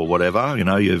long or whatever,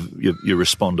 you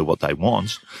respond to what they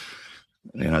want.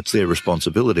 It's their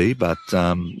responsibility, but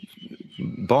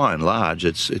by and large,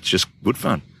 it's just good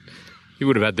fun. You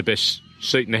would have had the best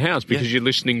seat in the house because you're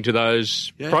listening to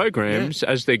those programs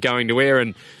as they're going to air,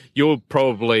 and you're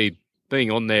probably being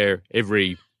on there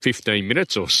every 15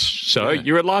 minutes or so.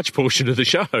 You're a large portion of the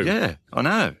show. Yeah, I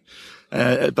know.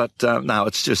 But no,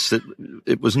 it's just that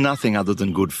it was nothing other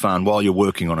than good fun while you're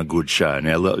working on a good show.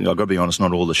 Now, I've got to be honest,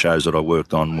 not all the shows that I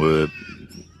worked on were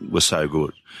so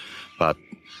good, but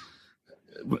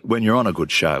when you're on a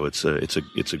good show, it's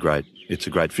a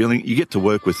great feeling. You get to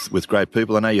work with great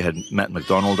people. I know you had Matt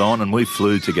McDonald on, and we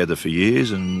flew together for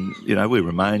years, and we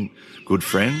remain good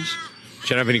friends.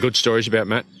 Do you have any good stories about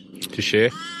Matt to share?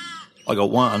 I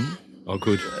got one. Oh,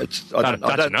 good. I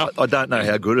don't know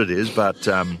how good it is, but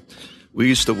we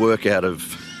used to work out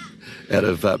of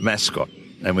Mascot,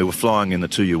 And we were flying in the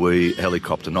 2UE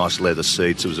helicopter, nice leather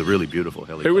seats. It was a really beautiful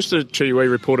helicopter. Who was the 2UE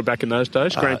reporter back in those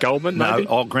days? Grant Goldman, maybe?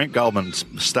 No, Grant Goldman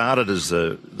started as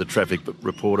the traffic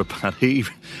reporter, but he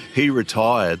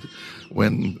retired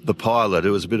when the pilot,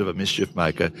 who was a bit of a mischief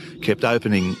maker, kept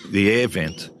opening the air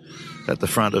vent at the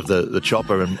front of the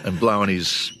chopper and blowing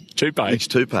his toupee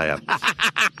up.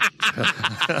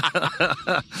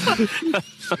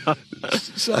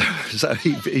 so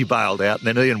he bailed out, and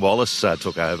then Ian Wallace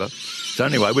took over. So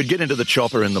anyway, we'd get into the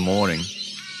chopper in the morning,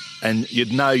 and you'd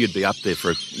be up there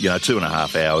for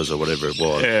 2.5 hours or whatever it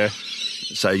was. Yeah.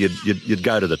 So you'd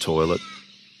go to the toilet,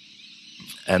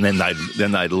 and then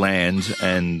they'd land,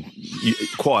 and you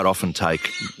quite often take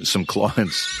some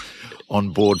clients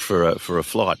on board for a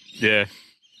flight. Yeah.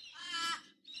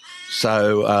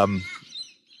 So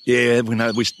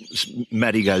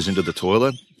Matty goes into the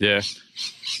toilet. Yeah.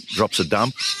 Drops a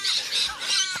dump.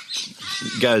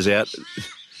 Goes out.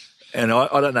 And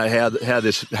I don't know how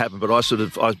this happened, but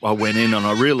I went in and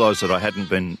I realised that I hadn't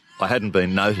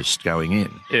been noticed going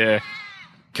in. Yeah.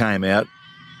 Came out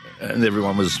and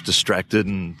everyone was distracted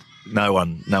and no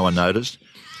one noticed.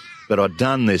 But I'd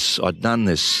done this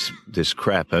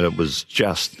crap and it was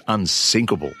just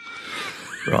unsinkable.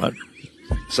 Right.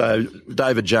 So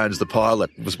David Jones, the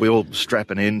pilot, we all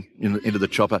strapping into the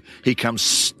chopper. He comes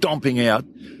stomping out.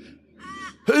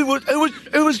 Who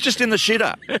was just in the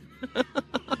shitter?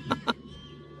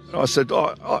 I said,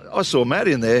 I saw Matt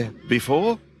in there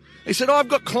before. He said, I've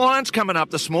got clients coming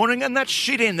up this morning and that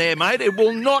shit in there, mate. It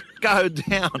will not go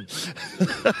down.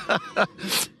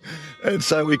 And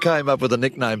so we came up with a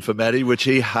nickname for Matty, which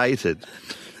he hated.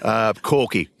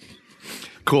 Corky.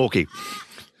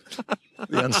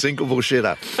 The unsinkable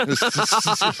shitter.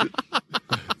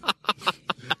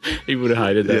 He would have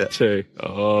hated that too.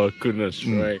 Oh, goodness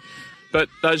me. But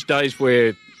those days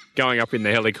where going up in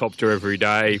the helicopter every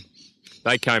day,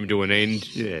 they came to an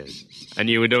end. Yes. And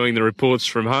you were doing the reports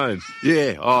from home.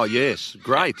 Yeah. Oh, yes.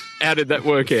 Great. How did that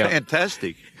work out?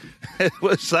 Fantastic. They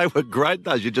were great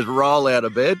days. You just roll out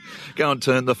of bed, go and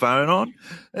turn the phone on,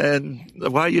 and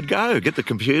away you'd go. Get the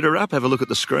computer up, have a look at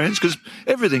the screens, because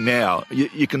everything now,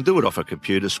 you can do it off a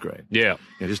computer screen. Yeah.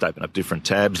 You just open up different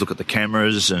tabs, look at the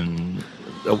cameras, and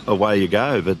away you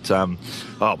go. But,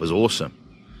 it was awesome.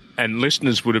 And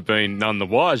listeners would have been none the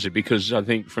wiser because I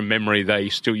think from memory they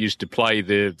still used to play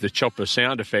the chopper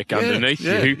sound effect underneath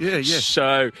you. Yeah.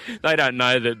 So they don't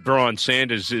know that Brian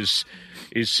Sanders is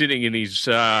sitting in his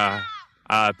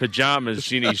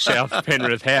pyjamas in his South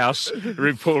Penrith house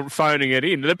phoning it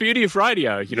in. The beauty of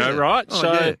radio, right?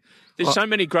 Oh, there's so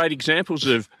many great examples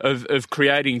of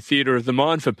creating theatre of the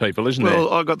mind for people, isn't there?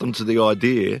 Well, I got them to the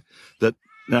idea that,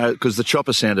 because the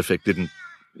chopper sound effect didn't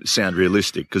sound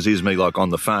realistic, because here's me like on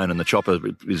the phone and the chopper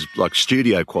is like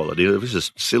studio quality. It was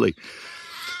just silly.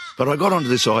 But I got onto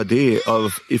this idea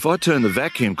of if I turn the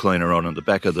vacuum cleaner on at the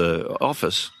back of the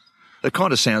office, it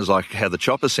kind of sounds like how the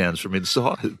chopper sounds from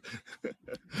inside.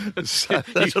 So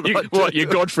your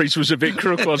Godfrey's was a bit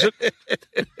crook, was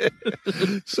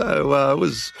it? So it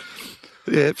was,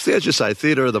 as you say,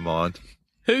 theatre of the mind.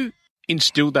 Who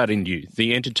instilled that in you,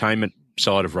 the entertainment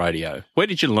side of radio? Where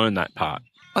did you learn that part?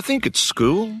 I think at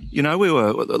school. We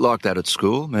were like that at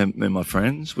school, me and my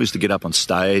friends. We used to get up on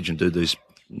stage and do these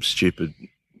stupid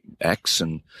acts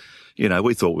and,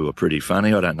 we thought we were pretty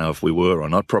funny. I don't know if we were or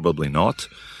not, probably not.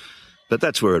 But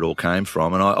that's where it all came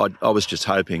from. And I was just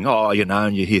hoping,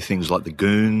 and you hear things like the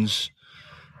Goons.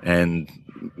 And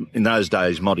in those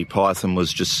days, Monty Python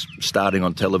was just starting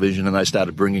on television and they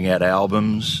started bringing out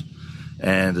albums.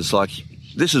 And it's like,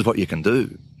 this is what you can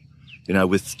do,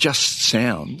 with just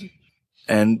sound.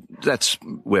 And that's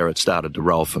where it started to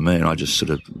roll for me, and I just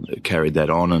sort of carried that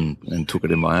on and took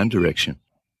it in my own direction.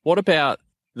 What about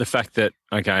the fact that,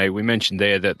 we mentioned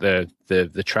there that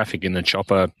the traffic in the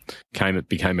chopper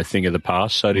became a thing of the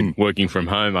past, so did working from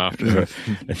home after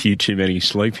a few too many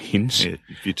sleep-ins. Yeah,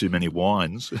 a few too many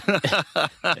wines.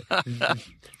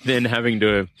 Then having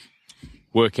to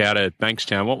work out at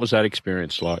Bankstown, what was that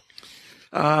experience like?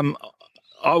 I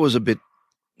was a bit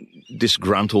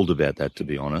disgruntled about that, to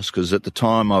be honest, because at the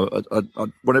time,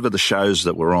 whatever the shows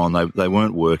that were on, they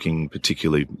weren't working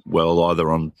particularly well, either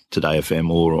on Today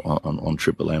FM or on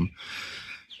Triple M.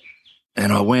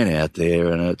 And I went out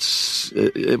there, and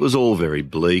it was all very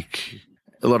bleak.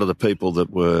 A lot of the people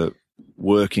that were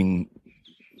working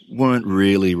weren't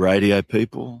really radio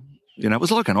people. It was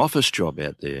like an office job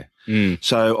out there.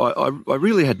 So I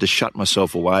really had to shut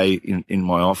myself away in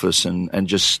my office and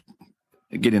just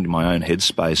get into my own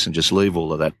headspace and just leave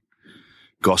all of that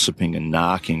gossiping and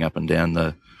narking up and down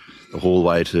the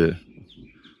hallway to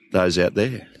those out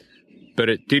there. But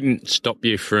it didn't stop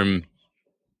you from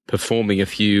performing a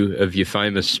few of your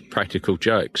famous practical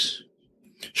jokes.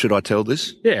 Should I tell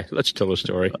this? Yeah, let's tell a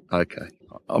story. Okay.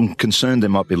 I'm concerned there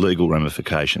might be legal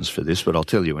ramifications for this, but I'll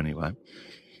tell you anyway.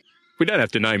 We don't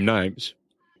have to name names.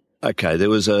 Okay, there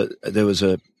was a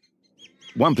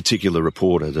one particular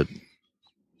reporter that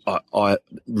I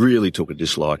really took a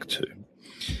dislike to,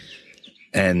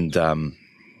 and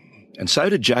so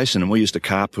did Jason. And we used to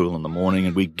carpool in the morning,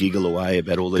 and we'd giggle away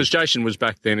about all these. Because Jason was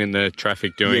back then in the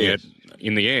traffic doing it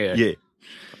in the air,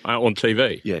 on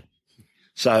TV. Yeah.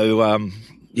 So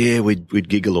we'd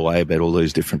giggle away about all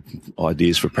these different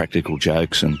ideas for practical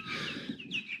jokes, and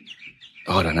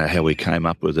I don't know how we came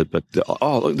up with it, but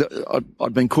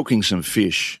I'd been cooking some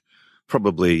fish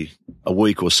probably a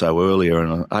week or so earlier,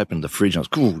 and I opened the fridge and I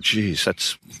was, oh, geez,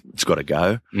 it's got to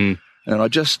go. Mm. And I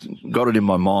just got it in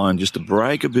my mind just to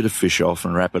break a bit of fish off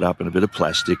and wrap it up in a bit of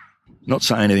plastic, not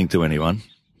say anything to anyone,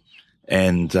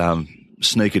 and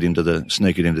sneak it into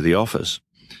the office.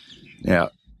 Now,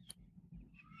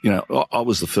 I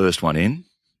was the first one in.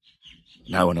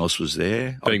 No one else was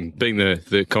there. Being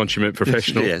the consummate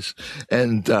professional. Yes.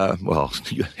 And,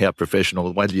 how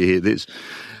professional, when do you hear this?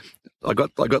 I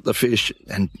got the fish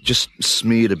and just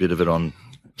smeared a bit of it on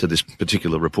to this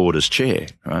particular reporter's chair,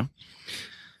 right?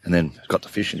 And then got the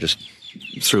fish and just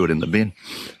threw it in the bin.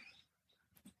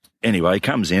 Anyway, he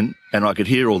comes in and I could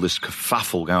hear all this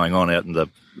kerfuffle going on out in the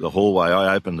hallway.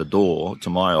 I opened the door to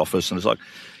my office and it's like,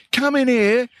 come in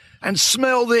here and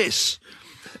smell this.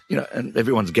 And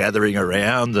everyone's gathering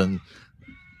around and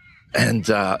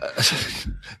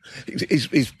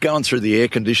he's going through the air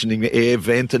conditioning, the air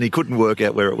vent, and he couldn't work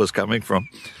out where it was coming from.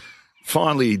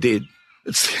 Finally, he did.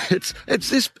 It's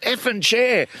this effing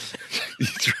chair. He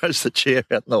throws the chair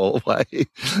out in the hallway,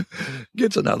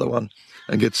 gets another one,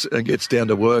 and gets down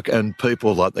to work. And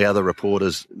people like the other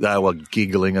reporters, they were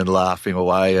giggling and laughing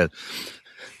away, and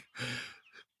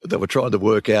they were trying to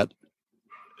work out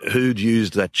who'd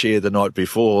used that chair the night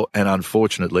before. And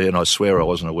unfortunately, and I swear I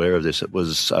wasn't aware of this, it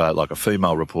was like a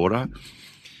female reporter.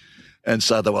 And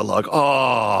so they were like,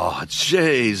 oh,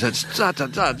 geez, it's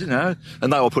da-da-da,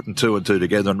 and they were putting two and two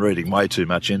together and reading way too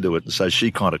much into it. And so she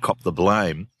kind of copped the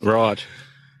blame. Right.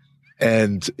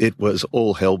 And it was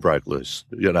all hell broke loose.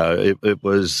 There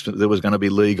was going to be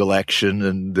legal action,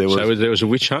 and there was a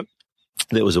witch hunt?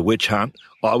 There was a witch hunt.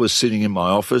 I was sitting in my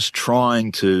office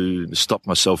trying to stop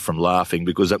myself from laughing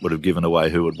because that would have given away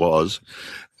who it was.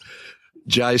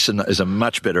 Jason is a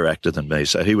much better actor than me,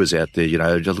 so he was out there,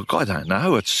 look, I don't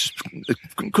know, it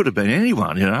could have been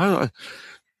anyone,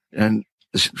 and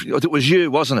it was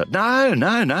you, wasn't it? No,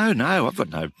 I've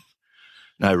got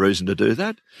no reason to do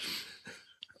that.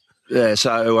 Yeah,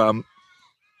 so,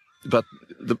 but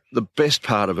the best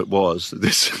part of it was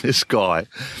this guy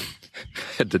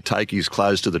had to take his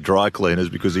clothes to the dry cleaners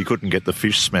because he couldn't get the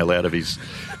fish smell out of his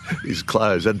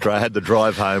clothes, and had to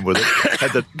drive home with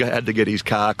it. Had to get his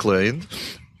car cleaned.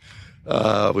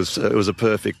 It was a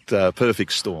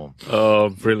perfect storm. Oh,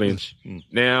 brilliant!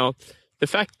 Now,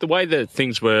 the way that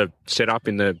things were set up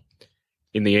in the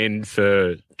end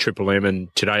for Triple M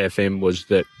and Today FM was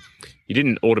that you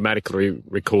didn't automatically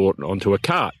record onto a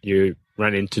cart. You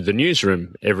ran into the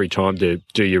newsroom every time to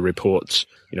do your reports.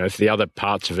 For the other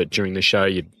parts of it during the show,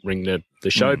 you'd ring the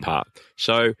show part.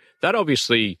 So that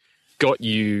obviously got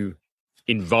you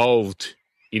involved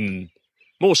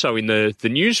more so in the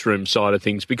newsroom side of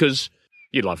things, because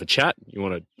you love a chat. You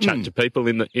want to chat to people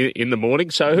in the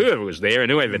morning. So whoever was there and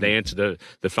whoever answered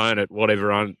the phone at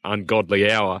whatever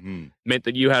ungodly hour meant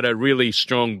that you had a really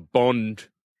strong bond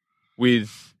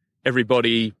with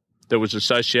everybody that was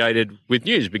associated with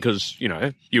news, because,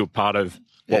 you were part of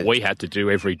what we had to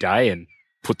do every day and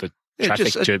put the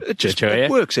traffic it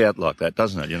works out like that,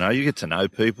 doesn't it? You get to know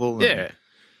people. Yeah.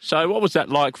 So what was that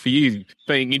like for you,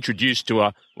 being introduced to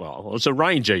it was a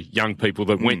range of young people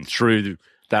that went through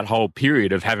that whole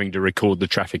period of having to record the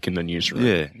traffic in the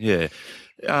newsroom? Yeah.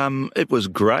 It was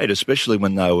great, especially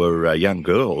when they were young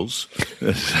girls.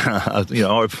 I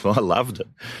loved it.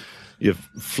 You're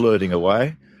flirting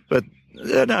away. But,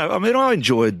 I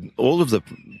enjoyed all of the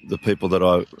people that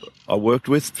I worked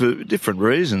with for different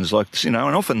reasons. Like, and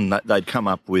often they'd come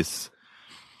up with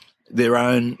their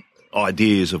own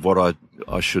ideas of what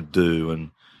I should do.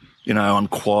 And, on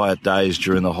quiet days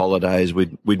during the holidays,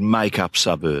 we'd make up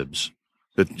suburbs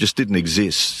that just didn't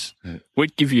exist.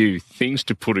 We'd give you things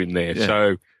to put in there. Yeah.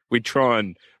 So we'd try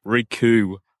and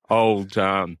recoup old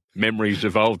memories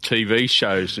of old TV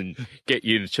shows and get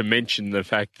you to mention the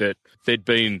fact that there'd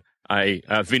been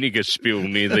a vinegar spill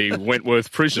near the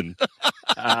Wentworth prison.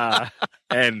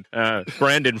 And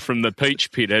Brandon from the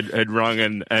Peach Pit had rung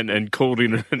and called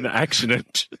in an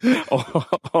accident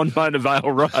on Mona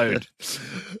Vale Road.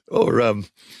 Or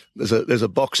there's a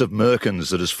box of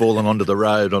Merkins that has fallen onto the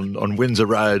road on Windsor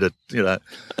Road at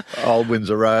Old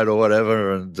Windsor Road or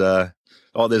whatever, and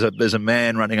there's a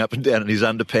man running up and down in his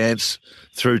underpants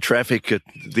through traffic at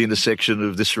the intersection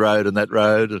of this road and that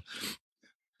road,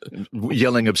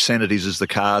 yelling obscenities as the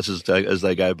cars as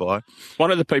they go by. One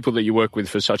of the people that you worked with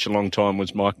for such a long time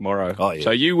was Mike Morrow. Oh, yeah.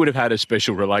 So you would have had a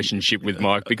special relationship with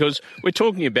Mike, because we're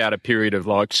talking about a period of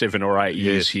like 7 or 8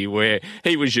 years here where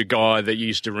he was your guy that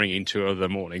used to ring in 2 of the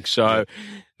morning. So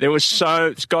there was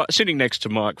sitting next to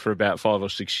Mike for about 5 or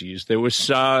 6 years, there were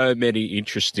so many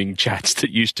interesting chats that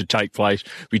used to take place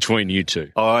between you two.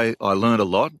 I learned a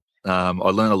lot. I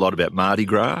learned a lot about Mardi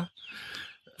Gras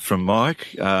from Mike,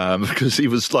 because he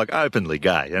was like openly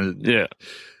gay. And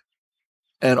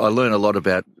I learned a lot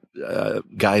about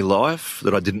gay life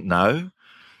that I didn't know.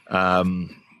 I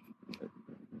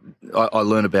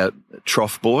learned about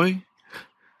Trough Boy.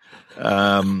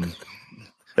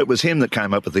 It was him that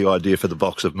came up with the idea for the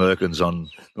box of Merkins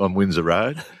on Windsor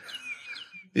Road.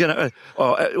 It'd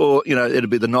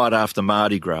be the night after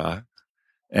Mardi Gras,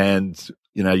 and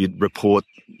you'd report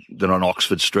that on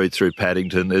Oxford Street through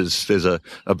Paddington, there's a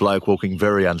bloke walking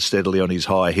very unsteadily on his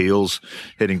high heels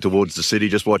heading towards the city.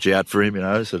 Just watch out for him, it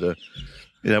was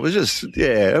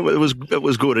it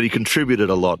was good, and he contributed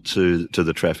a lot to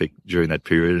the traffic during that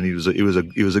period, and he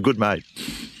was a good mate.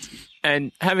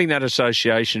 And having that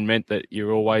association meant that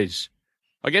you're always,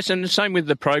 I guess, and the same with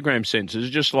the program senses,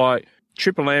 just like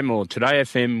Triple M or Today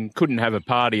FM couldn't have a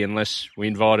party unless we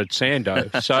invited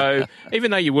Sando. So even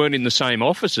though you weren't in the same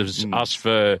office as us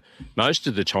for most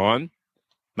of the time,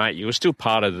 mate, you were still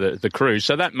part of the crew.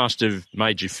 So that must have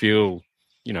made you feel,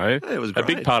 it was a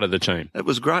big part of the team. It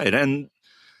was great. And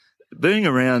being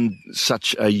around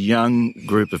such a young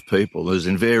group of people, as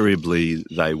invariably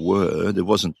they were, there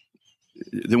weren't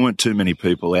too many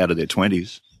people out of their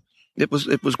 20s. It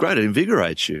was great. It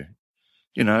invigorates you.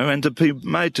 And to be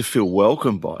made to feel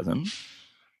welcome by them.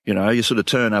 You sort of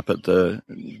turn up at the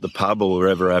pub or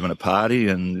wherever having a party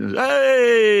and,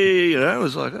 hey, it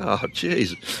was like, oh,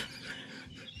 geez.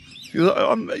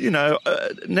 I'm,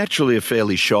 naturally a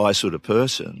fairly shy sort of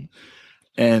person,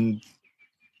 and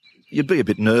you'd be a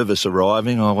bit nervous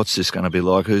arriving. Oh, what's this going to be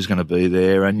like? Who's going to be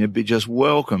there? And you'd be just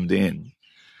welcomed in,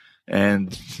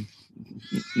 and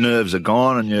nerves are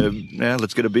gone, and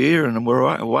let's get a beer, and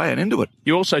we're away and into it.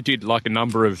 You also did like a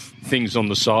number of things on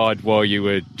the side while you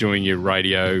were doing your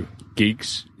radio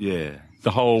gigs. Yeah.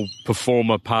 The whole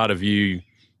performer part of you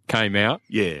came out.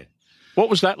 Yeah. What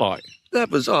was that like? It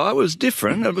was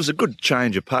different. It was a good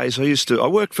change of pace. I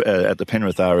worked at the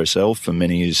Penrith RSL for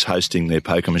many years, hosting their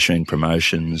poker machine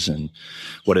promotions and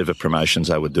whatever promotions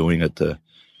they were doing at the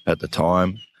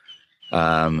time.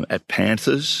 At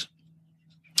Panthers,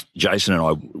 Jason and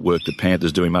I worked at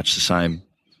Panthers doing much the same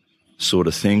sort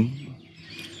of thing.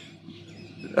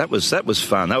 That was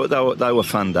fun. They were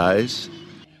fun days.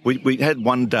 We had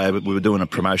one day we were doing a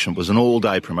promotion. It was an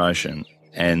all-day promotion,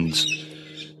 and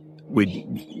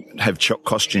we'd have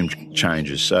costume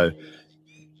changes. So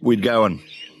we'd go and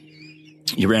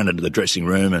you round into the dressing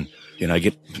room and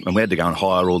and we had to go and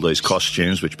hire all these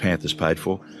costumes, which Panthers paid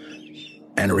for.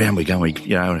 And around we go,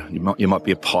 you might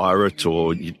be a pirate,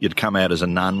 or you'd come out as a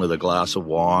nun with a glass of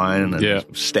wine and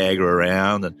stagger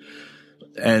around.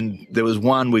 And there was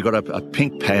one, we got a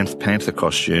pink panther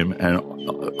costume, and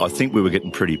I think we were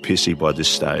getting pretty pissy by this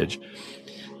stage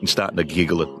and starting to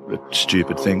giggle at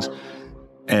stupid things.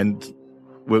 And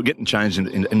we were getting changed,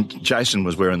 and Jason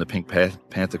was wearing the pink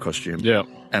panther costume. Yeah.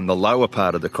 And the lower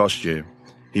part of the costume,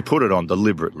 he put it on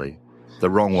deliberately the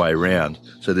wrong way round.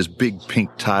 So this big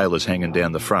pink tail is hanging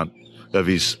down the front of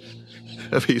his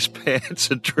pants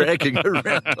and dragging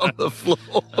around on the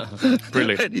floor.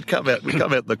 Brilliant. And we'd come out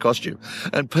in the costume,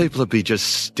 and people would be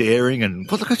just staring and,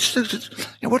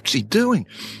 what's he doing?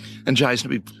 And Jason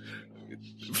would be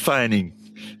feigning,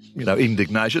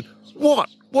 indignation.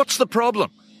 What's the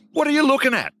problem? What are you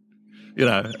looking at?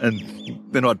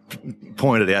 And then I'd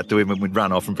point it out to him, and we'd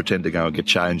run off and pretend to go and get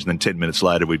changed. And then 10 minutes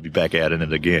later, we'd be back out in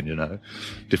it again,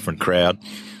 different crowd.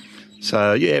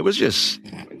 So, yeah, it was just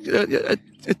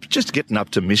getting up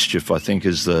to mischief, I think,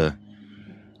 is the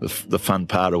fun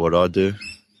part of what I do.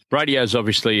 Radio is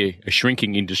obviously a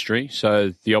shrinking industry,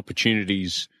 so the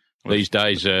opportunities these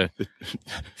days are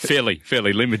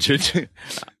fairly limited.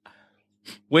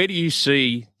 Where do you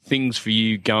see things for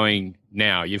you going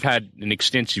now? You've had an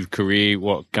extensive career,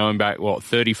 going back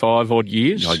 35 odd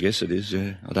years? I guess it is,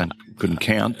 yeah. Couldn't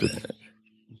count, but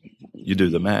you do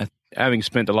the math. Having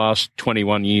spent the last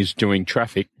 21 years doing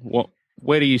traffic,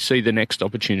 where do you see the next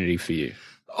opportunity for you?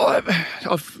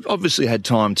 I've obviously had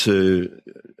time to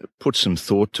put some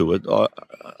thought to it.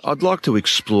 I'd like to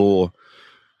explore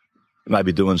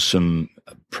maybe doing some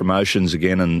promotions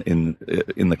again in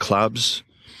the clubs,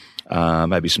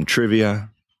 maybe some trivia.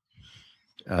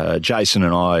 Jason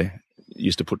and I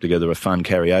used to put together a fun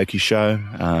karaoke show.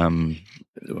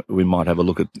 We might have a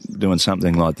look at doing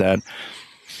something like that.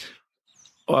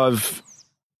 I've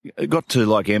got to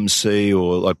like MC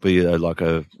or like be like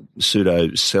a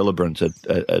pseudo celebrant at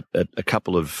a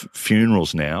couple of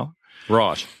funerals now.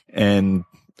 Right. And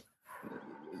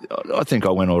I think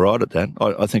I went all right at that.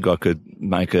 I think I could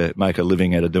make a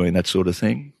living out of doing that sort of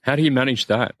thing. How do you manage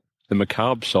that? The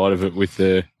macabre side of it with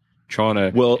the trying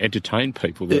to entertain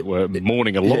people that were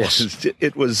mourning a loss. Yes,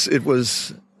 it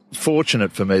was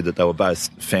fortunate for me that they were both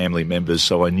family members,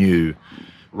 so I knew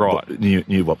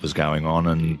knew what was going on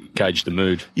and gauge the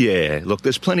mood. Yeah, look,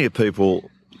 there's plenty of people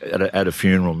at a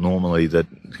funeral normally that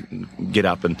get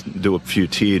up and do a few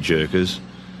tear jerkers.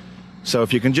 So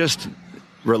if you can just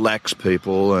relax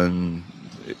people and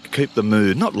keep the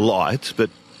mood not light but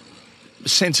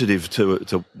sensitive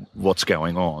to what's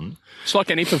going on. It's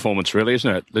like any performance, really, isn't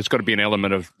it? There's got to be an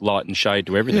element of light and shade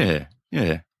to everything.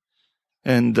 Yeah.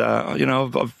 And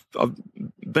I've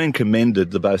been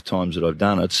commended the both times that I've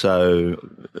done it, so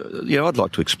I'd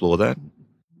like to explore that.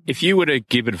 If you were to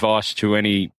give advice to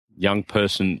any young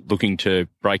person looking to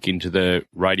break into the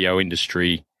radio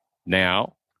industry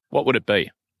now, what would it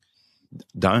be?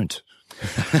 Don't.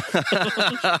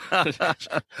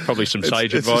 Probably some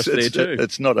sage advice there too.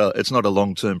 It's not a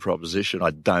long-term proposition.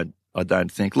 I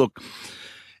don't think. Look,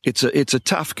 it's a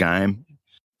tough game.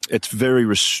 It's very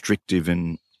restrictive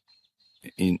in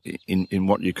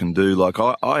what you can do. Like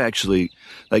I actually,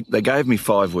 they gave me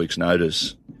 5 weeks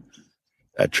notice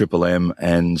at Triple M,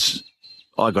 and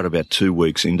I got about 2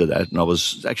 weeks into that, and I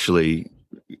was actually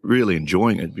really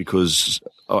enjoying it because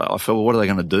I felt, well, what are they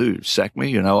going to do? Sack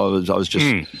me? I was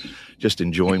just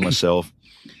enjoying myself.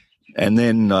 And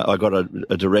then I got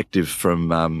a directive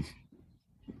from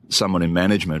someone in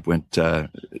management,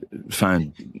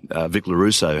 phoned Vic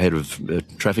LaRusso, head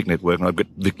of Traffic Network, and I got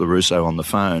Vic LaRusso on the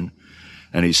phone,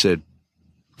 and he said,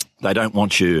 they don't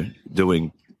want you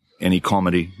doing any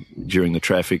comedy during the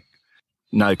traffic,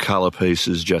 no colour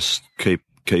pieces, just keep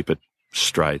it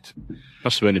straight.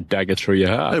 Must have been a dagger through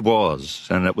your heart. It was,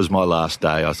 and it was my last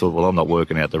day. I thought, well, I'm not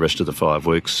working out the rest of the 5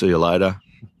 weeks. See you later.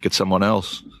 Get someone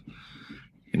else.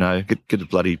 Get a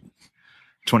bloody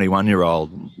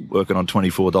 21-year-old working on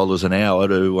 $24 an hour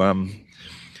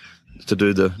to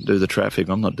do the traffic.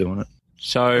 I'm not doing it.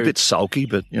 So a bit sulky,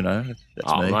 but that's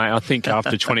me. Mate, I think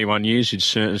after 21 years, you'd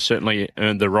certainly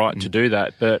earned the right to do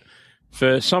that. But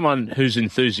for someone who's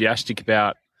enthusiastic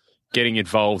about getting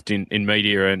involved in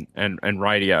media and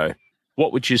radio,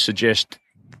 what would you suggest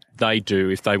they do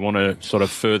if they want to sort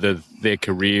of further their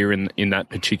career in that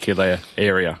particular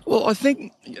area? Well, I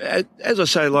think, as I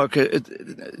say,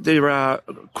 there are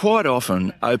quite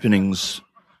often openings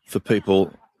for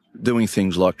people doing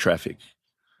things like traffic.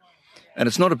 And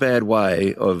it's not a bad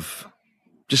way of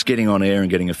just getting on air and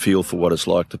getting a feel for what it's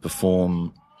like to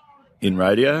perform in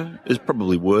radio. There's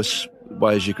probably worse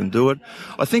ways you can do it.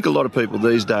 I think a lot of people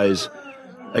these days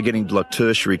are getting like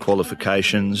tertiary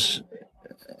qualifications,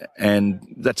 and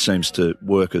that seems to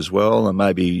work as well, and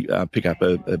maybe pick up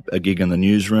a gig in the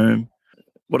newsroom.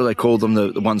 What do they call them?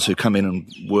 The ones who come in and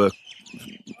work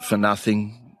for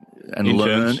nothing and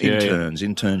learn?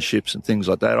 Internships and things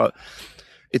like that.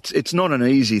 It's not an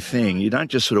easy thing. You don't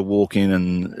just sort of walk in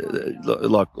and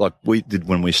like we did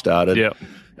when we started. Yeah.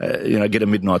 Get a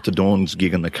midnight to dawn's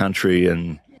gig in the country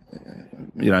and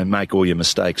make all your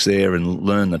mistakes there and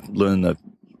learn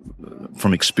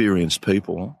from experienced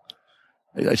people.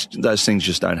 Those things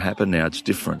just don't happen now. It's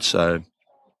different. So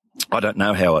I don't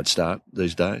know how I'd start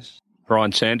these days.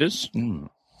 Brian Sanders,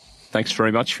 thanks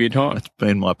very much for your time. It's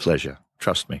been my pleasure.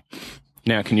 Trust me.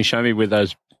 Now, can you show me where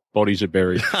those bodies are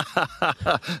buried?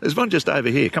 There's one just over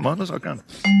here. Come on, let's not go.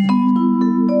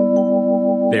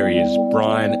 There he is,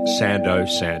 Brian Sando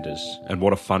Sanders. And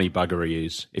what a funny bugger he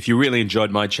is. If you really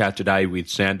enjoyed my chat today with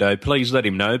Sando, please let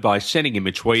him know by sending him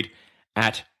a tweet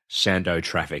at Sando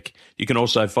Traffic. You can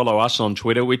also follow us on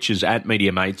Twitter, which is at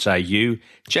MediaMatesAU.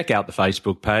 Check out the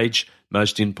Facebook page.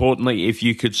 Most importantly, if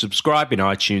you could subscribe in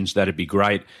iTunes, that'd be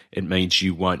great. It means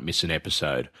you won't miss an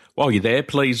episode. While you're there,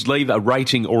 please leave a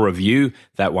rating or review.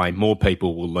 That way more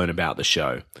people will learn about the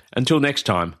show. Until next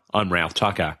time, I'm Ralph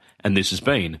Tucker, and this has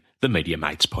been the Media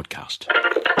Mates Podcast.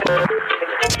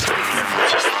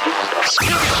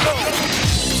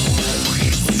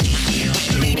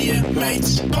 Media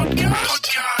Mates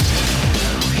Podcast.